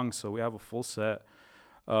 songs long, so we have a full set.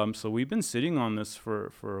 So we've been sitting on this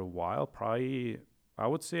for a while, probably, I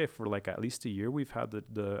would say for like at least a year. We've had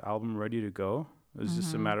the album ready to go. It was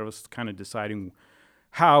just a matter of us kind of deciding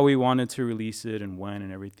how we wanted to release it and when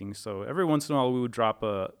and everything. So every once in a while we would drop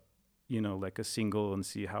like a single and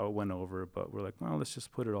see how it went over. But we're like, well, let's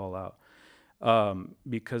just put it all out.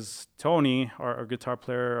 Because Tony, our guitar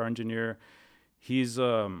player, our engineer, he's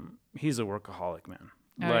a workaholic, man.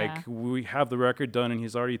 We have the record done and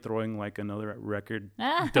he's already throwing like another record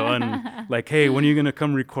done. Like, hey, when are you going to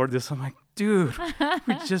come record this? I'm like, dude,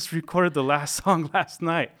 we just recorded the last song last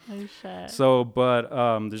night. Oh, shit. So, but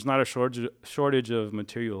there's not a shortage of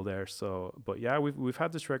material there. So, but yeah, we've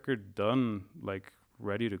had this record done, like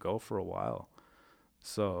ready to go for a while.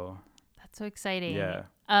 So that's so exciting. Yeah.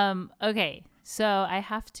 Okay. So I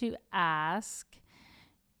have to ask,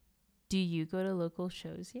 do you go to local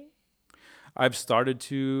shows here? I've started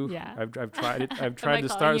to. Yeah. I've tried it. I've tried to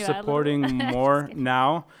start supporting more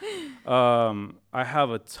now. I have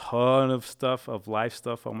a ton of live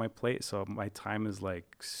stuff on my plate, so my time is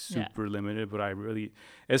like super limited. But I really,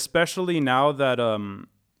 especially now that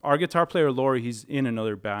our guitar player Lori, he's in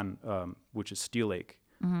another band, which is Steel Lake,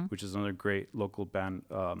 which is another great local band.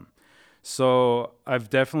 So I've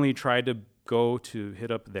definitely tried to go to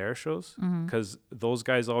hit up their shows because those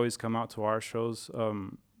guys always come out to our shows.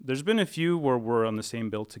 There's been a few where we're on the same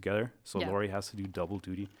bill together, so Lori has to do double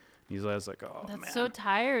duty. He's always like, "Oh, that's man. so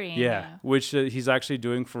tiring." Yeah, which he's actually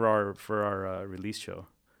doing for our release show.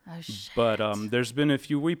 Oh shit! But there's been a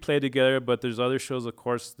few we play together, but there's other shows. Of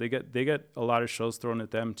course, they get a lot of shows thrown at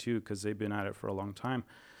them too because they've been at it for a long time.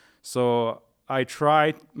 So I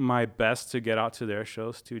try my best to get out to their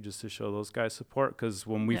shows too, just to show those guys support. Because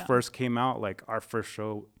when we first came out, like our first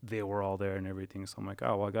show, they were all there and everything. So I'm like,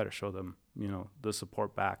 oh, well, I got to show them, the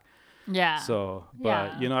support back. Yeah. So,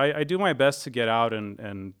 but I do my best to get out,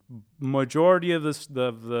 and majority of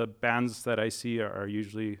the bands that I see are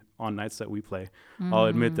usually on nights that we play. I'll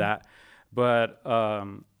admit that. But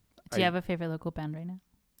do you have a favorite local band right now?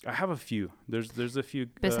 I have a few. There's a few.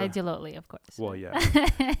 Besides Yolotli, of course. Well, yeah.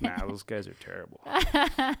 Nah, those guys are terrible.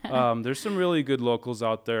 There's some really good locals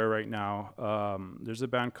out there right now. There's a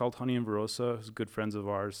band called Honey and Verosa, who's good friends of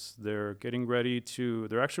ours. They're getting ready to.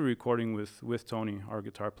 They're actually recording with Tony, our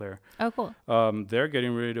guitar player. Oh, cool. They're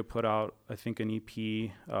getting ready to put out, I think, an EP.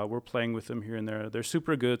 We're playing with them here and there. They're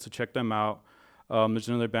super good, so check them out. There's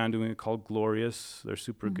another band doing it called Glorious. They're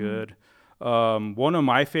super good. One of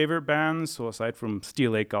my favorite bands, so aside from Steel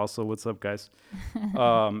Lake also, what's up guys,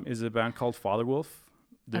 is a band called Father Wolf.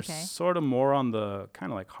 They're sort of more on the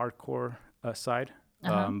kind of like hardcore side.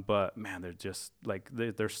 But man, they're just like,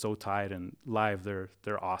 they're so tight, and live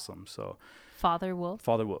they're awesome. So Father Wolf.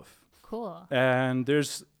 Cool. And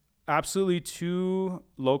there's absolutely two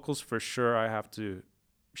locals for sure I have to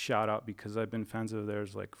shout out, because I've been fans of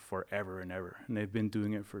theirs like forever and ever, and they've been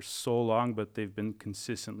doing it for so long, but they've been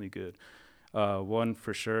consistently good. One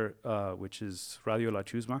for sure, which is Radio La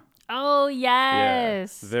Chusma. Oh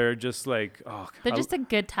yes. Yeah, they're just like they're just a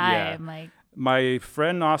good time. Yeah. Like my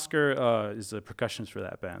friend Oscar is a percussionist for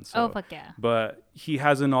that band. So, fuck yeah. But he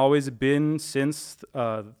hasn't always been since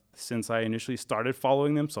I initially started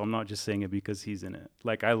following them. So I'm not just saying it because he's in it.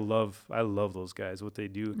 Like I love those guys, what they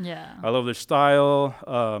do. Yeah. I love their style.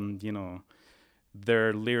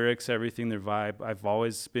 Their lyrics, everything, their vibe. I've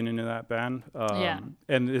always been into that band.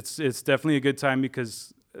 And it's definitely a good time,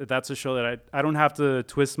 because that's a show that I don't have to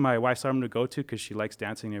twist my wife's arm to go to, because she likes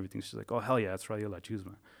dancing and everything. She's like, oh, hell yeah, it's Radio La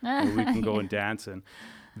Chusma. We can go and dance. And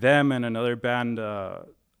them and another band, what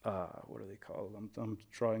are they called? I'm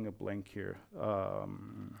drawing a blank here.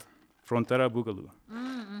 Frontera Boogaloo.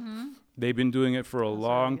 They've been doing it for a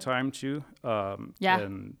long time too.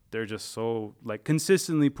 And they're just so like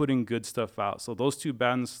consistently putting good stuff out. So those two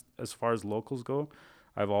bands, as far as locals go,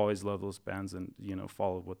 I've always loved those bands and,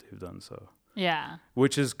 followed what they've done. So yeah,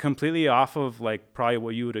 which is completely off of like probably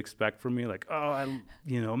what you would expect from me. Like,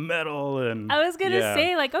 metal. And I was going to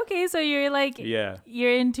say like, okay, so you're like,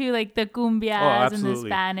 you're into like the cumbias and the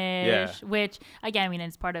Spanish, which again, I mean,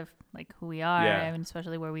 it's part of like who we are. I mean,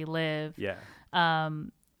 especially where we live. Yeah.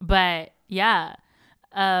 But yeah,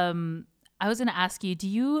 I was going to ask you, do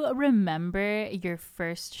you remember your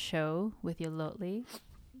first show with Yolotli?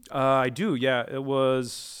 I do. Yeah. It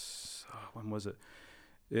was, when was it?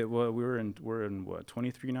 We're in what,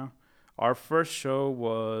 23 now? Our first show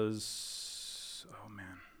was,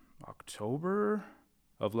 October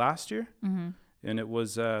of last year. And it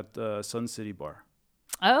was at Sun City Bar.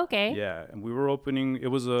 Oh, okay. Yeah. And we were opening, it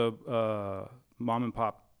was a mom and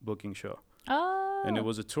pop booking show. Oh. And it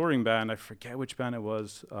was a touring band. I forget which band it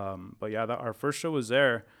was. But yeah, our first show was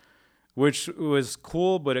there, which was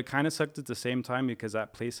cool, but it kind of sucked at the same time, because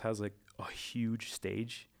that place has like a huge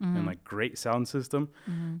stage and like great sound system.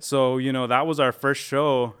 So, that was our first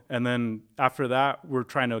show. And then after that, we're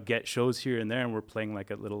trying to get shows here and there, and we're playing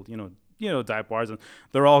like at little, dive bars, and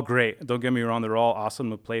they're all great. Don't get me wrong. They're all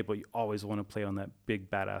awesome to play, but you always want to play on that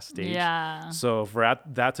big badass stage. Yeah. So for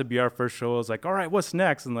that to be our first show, I was like, all right, what's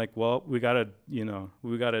next? And like, well, we gotta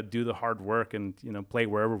do the hard work and, play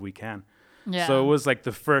wherever we can. Yeah. So it was like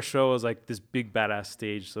the first show was like this big badass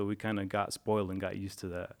stage. So we kind of got spoiled and got used to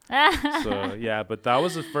that. So yeah, but that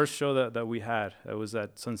was the first show that we had. It was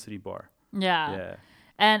at Sun City Bar. Yeah. Yeah.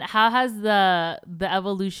 And how has the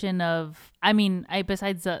evolution of,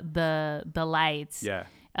 besides the lights,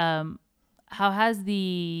 how has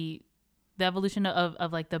the evolution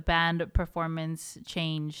of like the band performance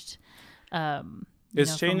changed?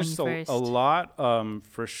 It's changed a lot,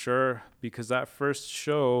 for sure, because that first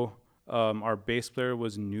show, our bass player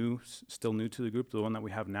was still new to the group, the one that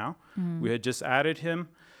we have now. We had just added him.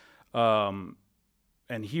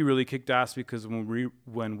 And he really kicked ass, because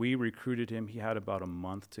when we recruited him, he had about a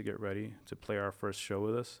month to get ready to play our first show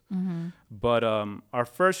with us. But our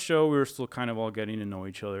first show, we were still kind of all getting to know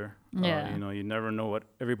each other. You never know what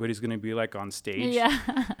everybody's going to be like on stage. Yeah.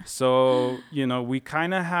 So, we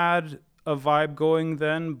kind of had a vibe going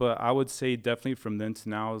then, but I would say definitely from then to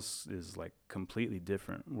now is like completely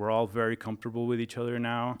different. We're all very comfortable with each other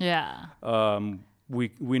now. Yeah.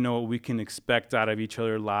 We know what we can expect out of each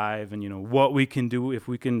other live, and what we can do if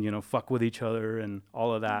we can fuck with each other and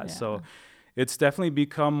all of that. Yeah. So it's definitely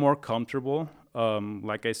become more comfortable.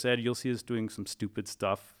 Like I said, you'll see us doing some stupid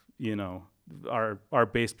stuff our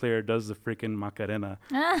bass player does the freaking Macarena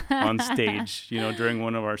on stage, during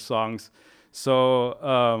one of our songs.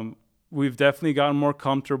 So we've definitely gotten more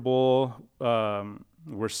comfortable.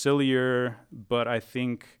 We're sillier, but I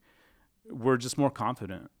think we're just more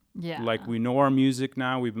confident. Yeah. Like, we know our music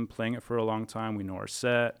now. We've been playing it for a long time. We know our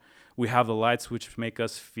set. We have the lights, which make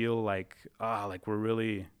us feel like we're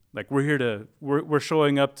really, like, we're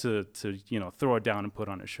showing up to throw it down and put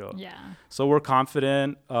on a show. Yeah. So we're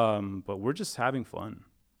confident, but we're just having fun.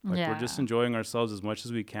 Like, Yeah. we're just enjoying ourselves as much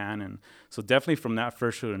as we can. And so definitely from that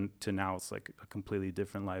first show to now, it's like a completely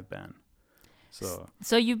different live band.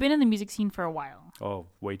 So you've been in the music scene for a while. Oh,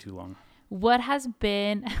 way too long. What has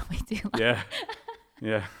been way too long? Yeah.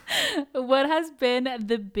 Yeah. What has been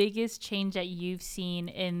the biggest change that you've seen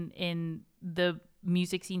in the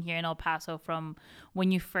music scene here in El Paso from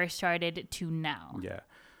when you first started to now? Yeah.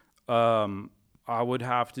 I would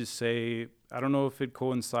have to say, I don't know if it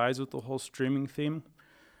coincides with the whole streaming theme,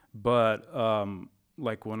 but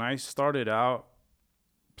like, when I started out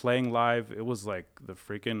playing live, it was like the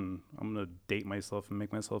freaking, I'm going to date myself and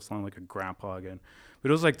make myself sound like a grandpa again, but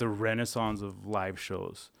it was like the renaissance of live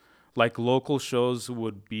shows. Like, local shows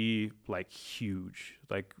would be like huge.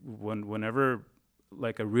 Like, whenever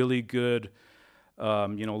like a really good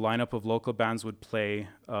lineup of local bands would play,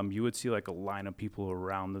 you would see like a line of people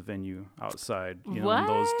around the venue outside, in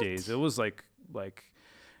those days. It was like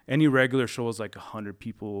any regular show was like 100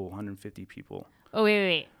 people, 150 people. Oh,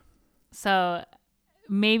 wait. So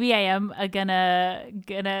maybe I am gonna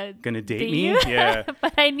date me? Yeah.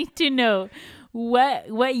 But I need to know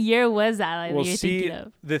what year was that? Like, well, you're see, thinking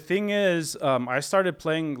of? The thing is, I started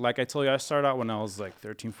playing, like I told you, I started out when I was like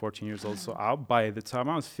 13, 14 years old. So by the time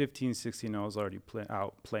I was 15, 16, I was already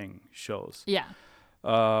out playing shows. Yeah.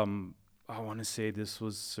 I want to say this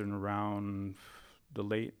was in around the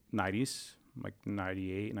late 90s, like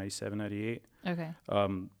 98, 97, 98. Okay.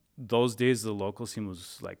 Those days, the local scene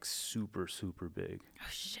was like super, super big. Oh,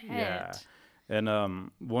 shit. Yeah. And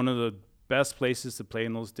one of the best places to play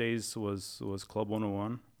in those days was Club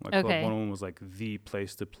 101. Like, Okay. Club 101 was like the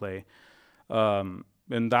place to play. And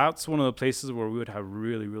that's one of the places where we would have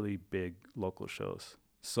really, really big local shows.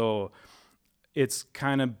 So it's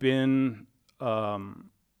kind of been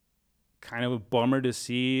kind of a bummer to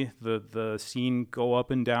see the scene go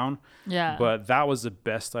up and down. Yeah. But that was the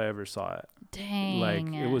best I ever saw it. Dang. Like,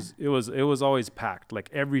 it was always packed. Like,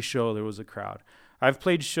 every show there was a crowd. I've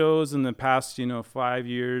played shows in the past, 5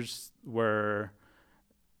 years where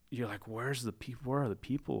you're like, where are the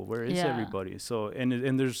people? Where is everybody? So,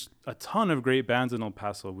 and there's a ton of great bands in El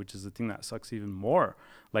Paso, which is the thing that sucks even more.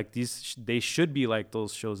 Like, they should be like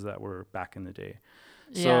those shows that were back in the day.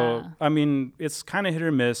 So, I mean, it's kind of hit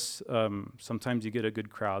or miss. Sometimes you get a good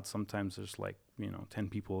crowd. Sometimes there's like, 10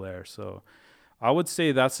 people there. So I would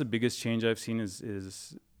say that's the biggest change I've seen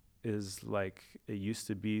is like, it used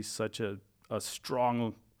to be such a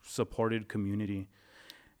strong supported community,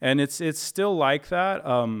 and it's still like that.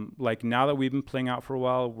 Like, now that we've been playing out for a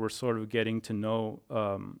while, we're sort of getting to know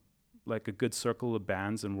like a good circle of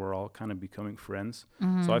bands, and we're all kind of becoming friends.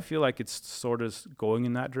 Mm-hmm. So I feel like it's sort of going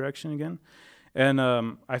in that direction again. And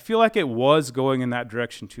I feel like it was going in that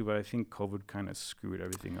direction too, but I think COVID kind of screwed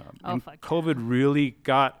everything up. Oh, and fuck COVID really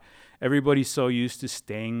got everybody so used to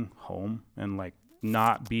staying home and like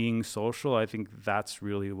not being social. I think that's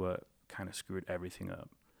really what kind of screwed everything up.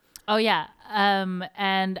 Oh, yeah.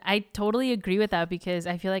 And I totally agree with that, because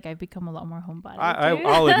I feel like I've become a lot more homebody.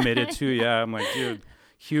 I'll admit it too. Yeah. I'm like, dude,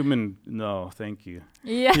 no, thank you.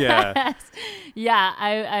 Yes. Yeah. Yeah.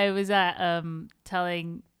 I was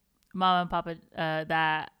telling Mom and Papa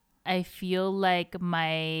that I feel like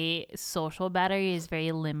my social battery is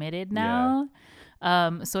very limited now.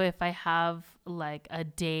 Yeah. So if I have like a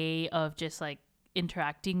day of just like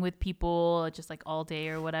interacting with people just like all day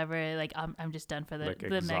or whatever, like I'm just done for the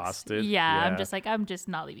exhausted. Next. Yeah. I'm just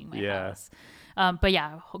not leaving my house. But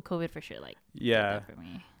yeah, COVID for sure. Like, did that for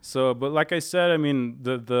me. So, but like I said, I mean,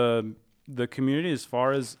 the community, as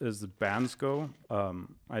far as the bands go,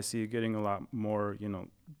 I see it getting a lot more,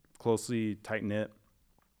 closely tight knit.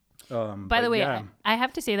 By the way, I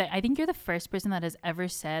have to say that I think you're the first person that has ever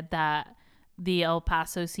said that the El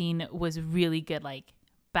Paso scene was really good, like,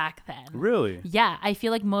 back then. Really? Yeah, I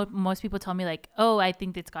feel like most people tell me like, oh, I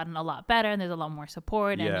think it's gotten a lot better and there's a lot more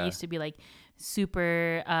support, and it used to be like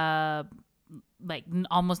super like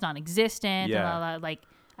almost non-existent. And all that. Like,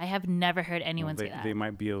 I have never heard anyone say that. They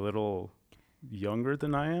might be a little younger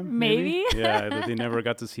than I am. Maybe. Yeah, they never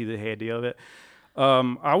got to see the heyday of it.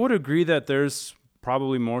 I would agree that there's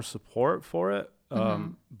probably more support for it,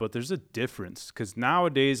 but there's a difference, because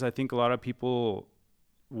nowadays I think a lot of people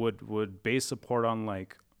would base support on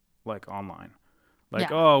like like online. Like,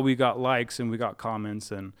 oh, we got likes and we got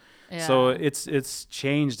comments, and so it's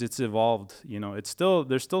changed, it's evolved. It's still,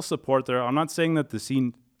 there's still support there. I'm not saying that the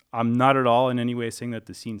scene, I'm not at all in any way saying that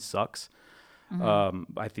the scene sucks.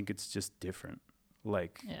 I think it's just different.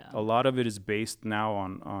 Like a lot of it is based now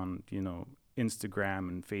on Instagram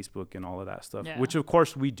and Facebook and all of that stuff, which of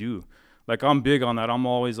course we do. Like, I'm big on that. I'm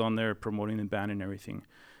always on there promoting the band and everything.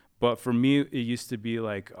 But for me, it used to be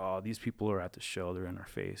like, oh, these people are at the show, they're in our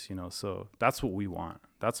face, so that's what we want.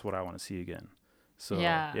 That's what I want to see again. So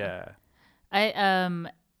yeah. And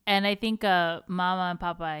I think Mama and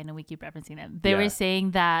Papa, I know we keep referencing them. They were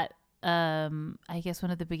saying that I guess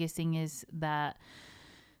one of the biggest thing is that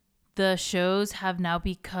the shows have now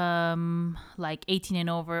become like 18 and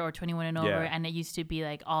over or 21 and over, and it used to be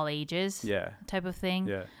like all ages type of thing.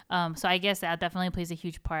 So I guess that definitely plays a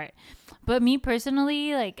huge part. But me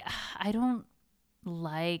personally, like, I don't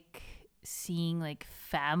like seeing like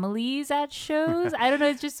families at shows. I don't know,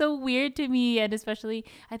 it's just so weird to me. And especially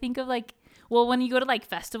I think of like, well, when you go to like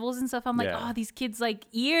festivals and stuff, I'm like, oh, these kids like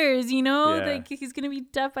ears, like he's gonna be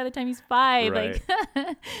deaf by the time he's 5. Right.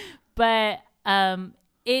 Like but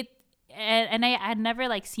and I had never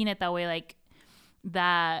like seen it that way, like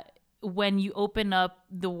that when you open up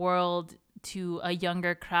the world to a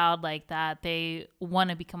younger crowd like that, they want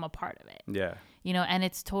to become a part of it. And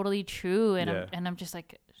it's totally true. And I'm just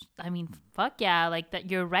like, I mean, fuck yeah, like that,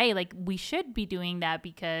 you're right, like we should be doing that,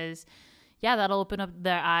 because that'll open up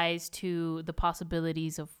their eyes to the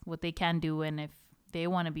possibilities of what they can do, and if they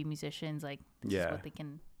want to be musicians, like this is what they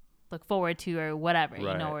can look forward to, or whatever,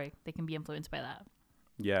 or they can be influenced by that.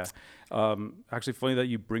 Actually, funny that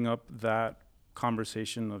you bring up that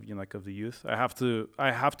conversation of of the youth. I have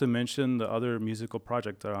to mention the other musical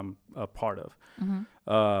project that I'm a part of.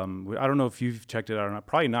 I don't know if you've checked it out or not.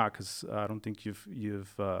 Probably not, because I don't think I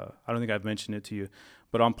don't think I've mentioned it to you.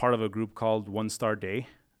 But I'm part of a group called 1 Star Day.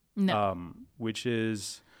 No. Which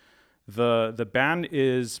is the band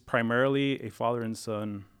is primarily a father and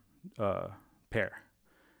son pair.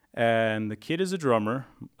 And the kid is a drummer,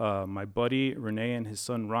 my buddy Renee and his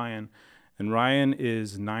son Ryan. And Ryan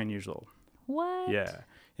is 9 years old. What? Yeah.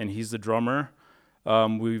 And he's the drummer.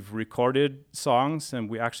 We've recorded songs, and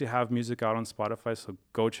we actually have music out on Spotify, so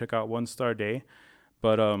go check out 1 Star Day.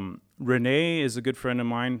 But Renee is a good friend of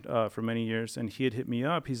mine for many years, and he had hit me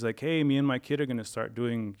up. He's like, hey, me and my kid are going to start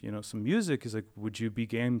doing some music. He's like, would you be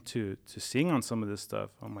game to sing on some of this stuff?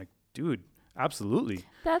 I'm like, dude, absolutely.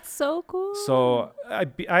 That's so cool. So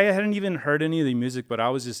I hadn't even heard any of the music, but I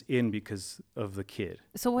was just in because of the kid.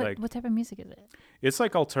 So what type of music is it? It's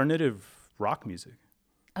like alternative rock music.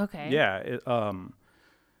 Okay. Yeah.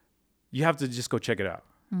 You have to just go check it out.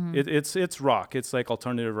 It's rock. It's like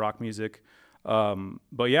alternative rock music.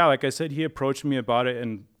 But yeah, like I said, he approached me about it,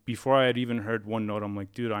 and before I had even heard one note, I'm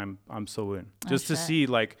like, dude, I'm so in. Just to see,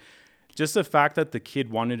 like, just the fact that the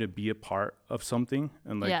kid wanted to be a part of something,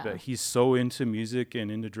 and like that he's so into music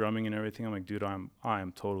and into drumming and everything. I'm like, dude, I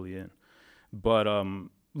am totally in. But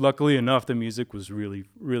luckily enough, the music was really,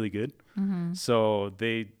 really good. So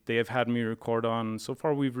they have had me record on. So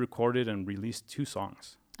far, we've recorded and released 2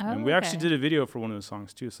 songs. And we actually did a video for one of the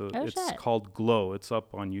songs too. So it's called Glow. It's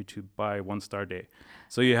up on YouTube by 1 Star Day.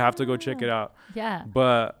 So you have to go check it out. Yeah.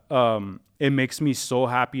 But it makes me so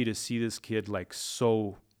happy to see this kid like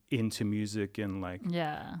so into music, and like,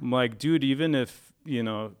 I'm like, dude, even if,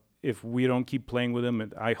 if we don't keep playing with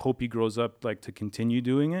him, I hope he grows up like to continue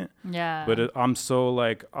doing it. Yeah. But I'm so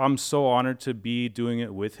honored to be doing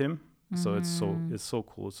it with him. So it's so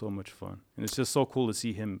cool. It's so much fun. And it's just so cool to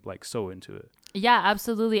see him like so into it. Yeah,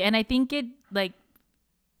 absolutely. And I think it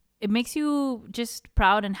makes you just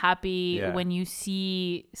proud and happy when you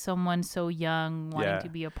see someone so young wanting to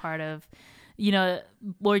be a part of,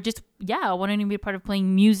 or just, wanting to be a part of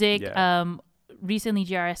playing music. Yeah. Recently,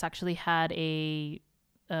 GRS actually had a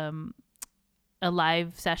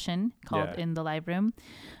live session called In the Live Room.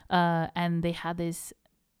 And they had this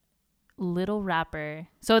little rapper.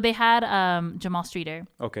 So they had Jamal Streeter.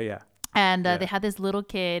 Okay, yeah. And they had this little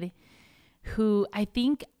kid who I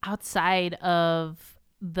think outside of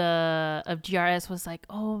GRS was like,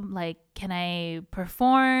 oh, like, can I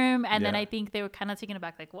perform? And then I think they were kind of taken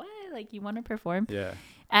aback, like, what? Like, you want to perform? Yeah.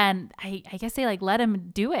 And I guess they like let him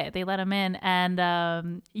do it. They let him in.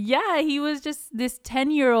 And he was just this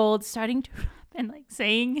 10-year-old starting to rap and like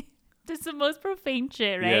saying just the most profane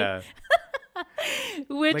shit, right? Yeah.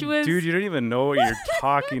 Which like, was, dude, you don't even know what you're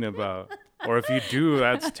talking about. Or if you do,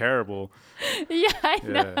 that's terrible.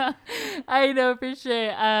 Yeah, I know for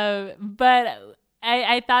sure. But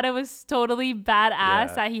I thought it was totally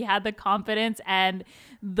badass that he had the confidence and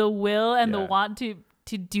the will and the want to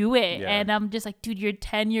to do it. And I'm just like, dude, you're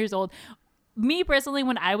 10 years old. Me personally,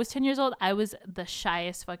 when I was 10 years old, I was the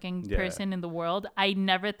shyest fucking person in the world. I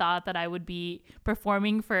never thought that I would be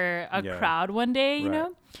performing for a crowd one day, you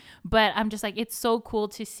know? But I'm just like, it's so cool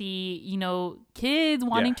to see, you know, kids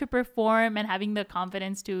wanting to perform and having the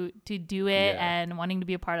confidence to do it and wanting to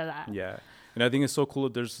be a part of that. Yeah. And I think it's so cool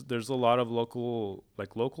that there's a lot of local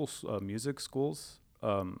music schools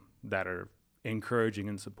that are encouraging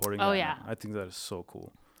and supporting that. Yeah. I think that is so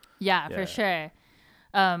cool. Yeah, for sure.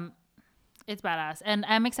 It's badass. And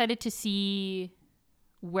I'm excited to see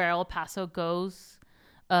where El Paso goes,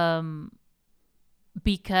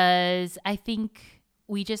 because I think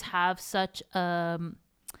we just have such a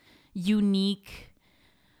unique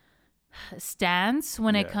stance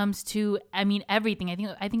when it comes to, I mean, everything.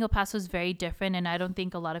 I think El Paso is very different, and I don't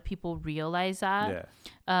think a lot of people realize that.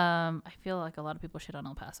 I feel like a lot of people shit on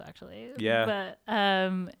El Paso, actually. But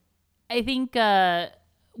I think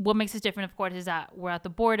what makes us different, of course, is that we're at the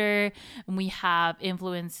border and we have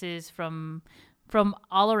influences from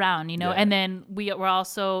all around, you know, and then we're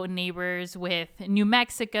also neighbors with New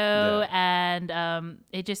Mexico, and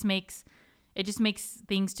it just makes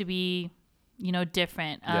things to be, you know,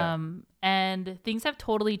 different. And things have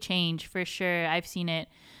totally changed for sure. I've seen it,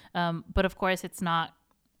 but of course, it's not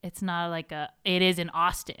like it is in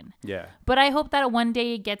Austin. Yeah. But I hope that one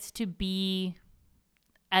day it gets to be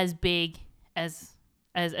as big as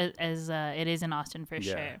it is in Austin for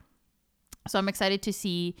sure. So I'm excited to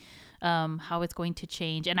see how it's going to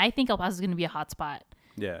change, and I think El Paso is going to be a hot spot.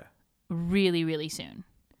 Yeah. Really, really soon.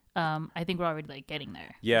 I think we're already like getting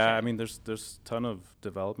there. Yeah, sure. I mean, there's a ton of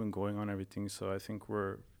development going on, everything. So I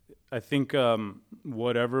think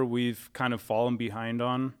whatever we've kind of fallen behind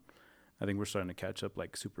on, I think we're starting to catch up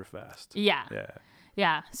like super fast.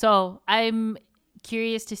 Yeah. So I'm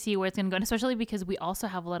curious to see where it's going to go, and especially because we also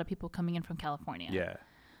have a lot of people coming in from California.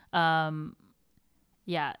 And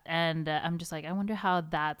I'm just like, I wonder how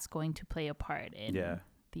that's going to play a part in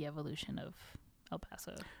the evolution of El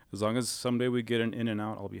Paso. As long as someday we get an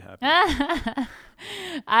In-N-Out, I'll be happy.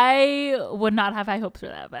 I would not have high hopes for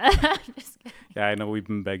that, but I'm just kidding. Yeah, I know we've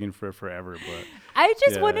been begging for it forever, but I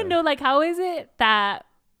just want to know, like, how is it that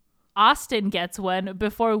Austin gets one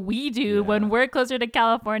before we do when we're closer to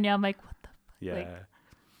California? I'm like, what the fuck? Yeah. Like,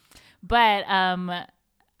 but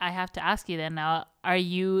I have to ask you then now,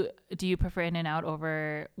 do you prefer In-N-Out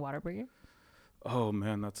over Whataburger? Oh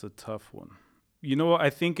man, that's a tough one. You know, I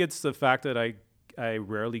think it's the fact that I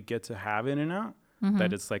rarely get to have In-N-Out,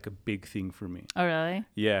 that it's like a big thing for me. Oh really?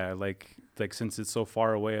 Yeah, like since it's so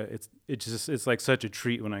far away, it's like such a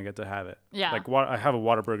treat when I get to have it. Yeah. Like I have a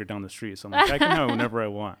Whataburger down the street, so I'm like I can have it whenever I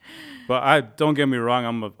want. But don't get me wrong,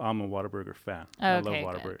 I'm a Whataburger fan. I love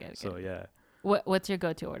Whataburger. Good. So yeah. What's your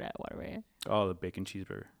go-to order at Whataburger? Oh, the bacon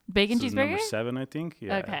cheeseburger. Bacon cheeseburger? Number 7, I think.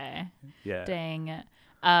 Yeah. Okay. Yeah. Dang.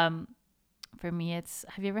 For me,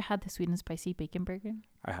 have you ever had the sweet and spicy bacon burger?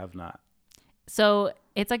 I have not. So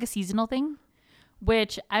it's like a seasonal thing,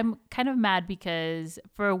 which I'm kind of mad because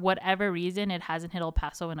for whatever reason, it hasn't hit El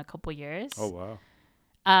Paso in a couple years. Oh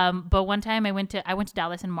wow. But one time I went to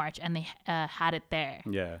Dallas in March, and they had it there.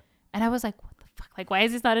 Yeah. And I was like, what the fuck? Like, why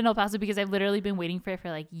is this not in El Paso? Because I've literally been waiting for it for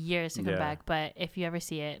like years to come back. But if you ever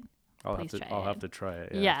see it, I'll have to try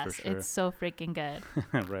it. Yeah, yes, for sure. It's so freaking good.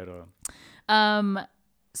 Right on.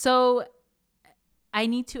 So I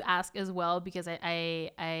need to ask as well, because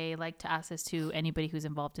I like to ask this to anybody who's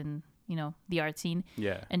involved in, you know, the art scene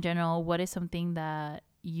in general. What is something that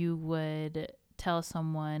you would tell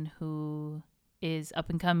someone who is up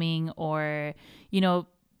and coming, or, you know,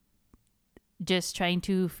 just trying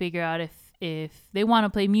to figure out if they want to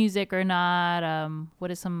play music or not? What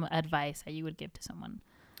is some advice that you would give to someone?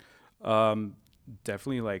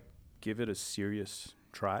 Definitely like give it a serious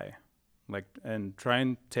try, like, and try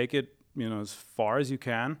and take it, you know, as far as you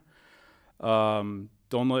can. Don't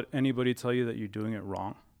let anybody tell you that you're doing it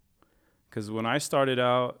wrong. Because when I started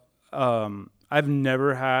out, I've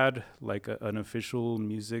never had like an official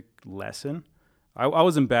music lesson. I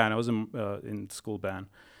was in band. I was in school band.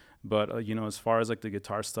 But, you know, as far as like the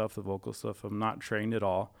guitar stuff, the vocal stuff, I'm not trained at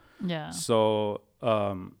all. Yeah. So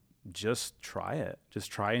just try it.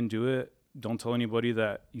 Just try and do it. Don't tell anybody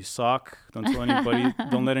that you suck. Don't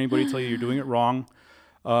let anybody tell you you're doing it wrong.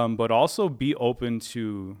 But also be open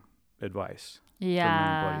to advice from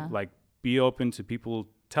anybody. Like, be open to people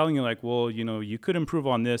telling you like, well, you know, you could improve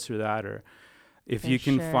on this or that, or if you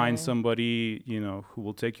can find somebody, you know, who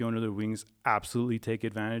will take you under their wings, absolutely take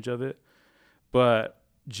advantage of it. But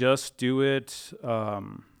just do it.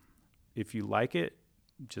 If you like it,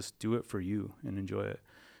 just do it for you and enjoy it.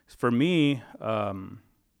 For me,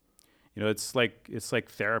 you know, it's like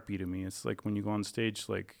therapy to me. It's like when you go on stage,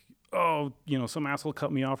 like, oh, you know, some asshole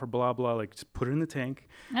cut me off or blah blah, like just put it in the tank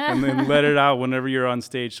and then let it out whenever you're on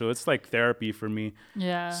stage. So it's like therapy for me.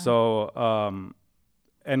 Yeah. So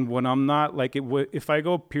and when I'm not like if I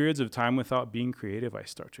go periods of time without being creative, I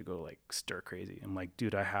start to go like stir crazy. I'm like,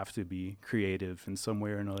 dude, I have to be creative in some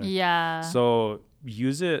way or another. Yeah. So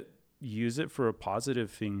use it for a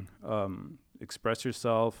positive thing. Express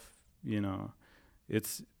yourself. You know,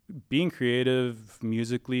 it's being creative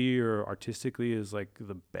musically or artistically is like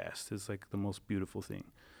the best. It's like the most beautiful thing.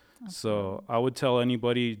 Okay. So I would tell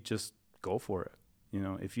anybody, just go for it. You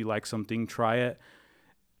know, if you like something, try it.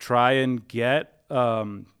 Try and get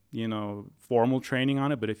you know, formal training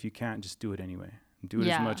on it, but if you can't, just do it anyway. Do it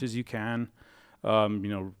as much as you can. You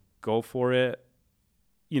know, go for it.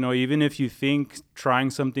 You know, even if you think trying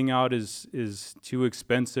something out is too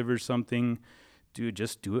expensive or something, dude,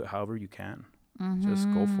 just do it however you can.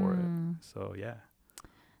 Just go for it. So yeah.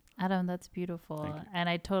 Adam, that's beautiful. And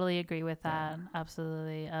I totally agree with that. Yeah.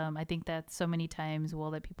 Absolutely. I think that so many times we'll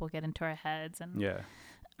let people get into our heads and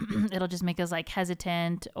it'll just make us like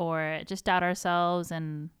hesitant or just doubt ourselves.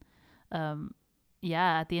 And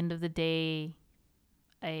at the end of the day,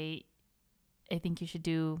 I think you should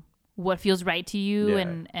do what feels right to you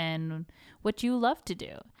and what you love to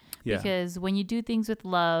do. Yeah. Because when you do things with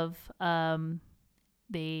love,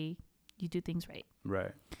 you do things right.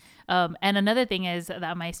 Right. And another thing is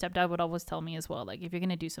that my stepdad would always tell me as well, like, if you're going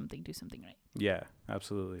to do something right. Yeah,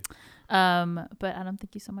 absolutely. But Adam,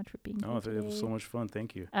 thank you so much for being here today. It was so much fun.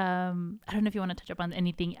 Thank you. I don't know if you want to touch up on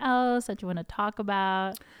anything else that you want to talk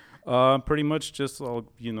about. Pretty much just I'll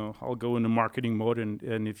go into marketing mode,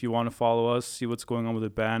 and if you want to follow us, see what's going on with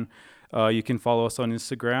the band, you can follow us on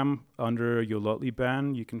Instagram under Yolotli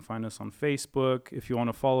Band. You can find us on Facebook. If you want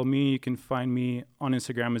to follow me, you can find me on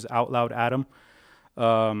Instagram as Out Loud Adam.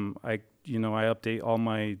 I update all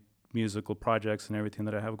my musical projects and everything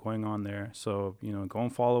that I have going on there. So, you know, go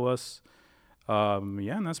and follow us.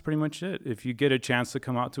 And that's pretty much it. If you get a chance to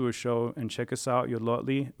come out to a show and check us out,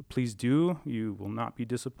 Yolotli, please do. You will not be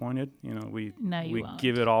disappointed. You know, we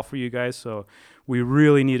give it all for you guys. So we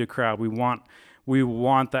really need a crowd. We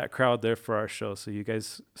want that crowd there for our show. So you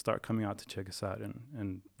guys start coming out to check us out,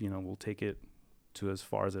 and you know, we'll take it to as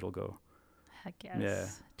far as it'll go. Heck yes. Yeah.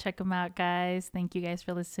 Check them out, guys. Thank you guys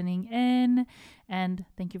for listening in. And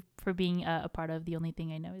thank you for being a part of The Only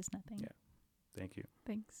Thing I Know Is Nothing. Yeah. Thank you.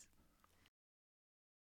 Thanks.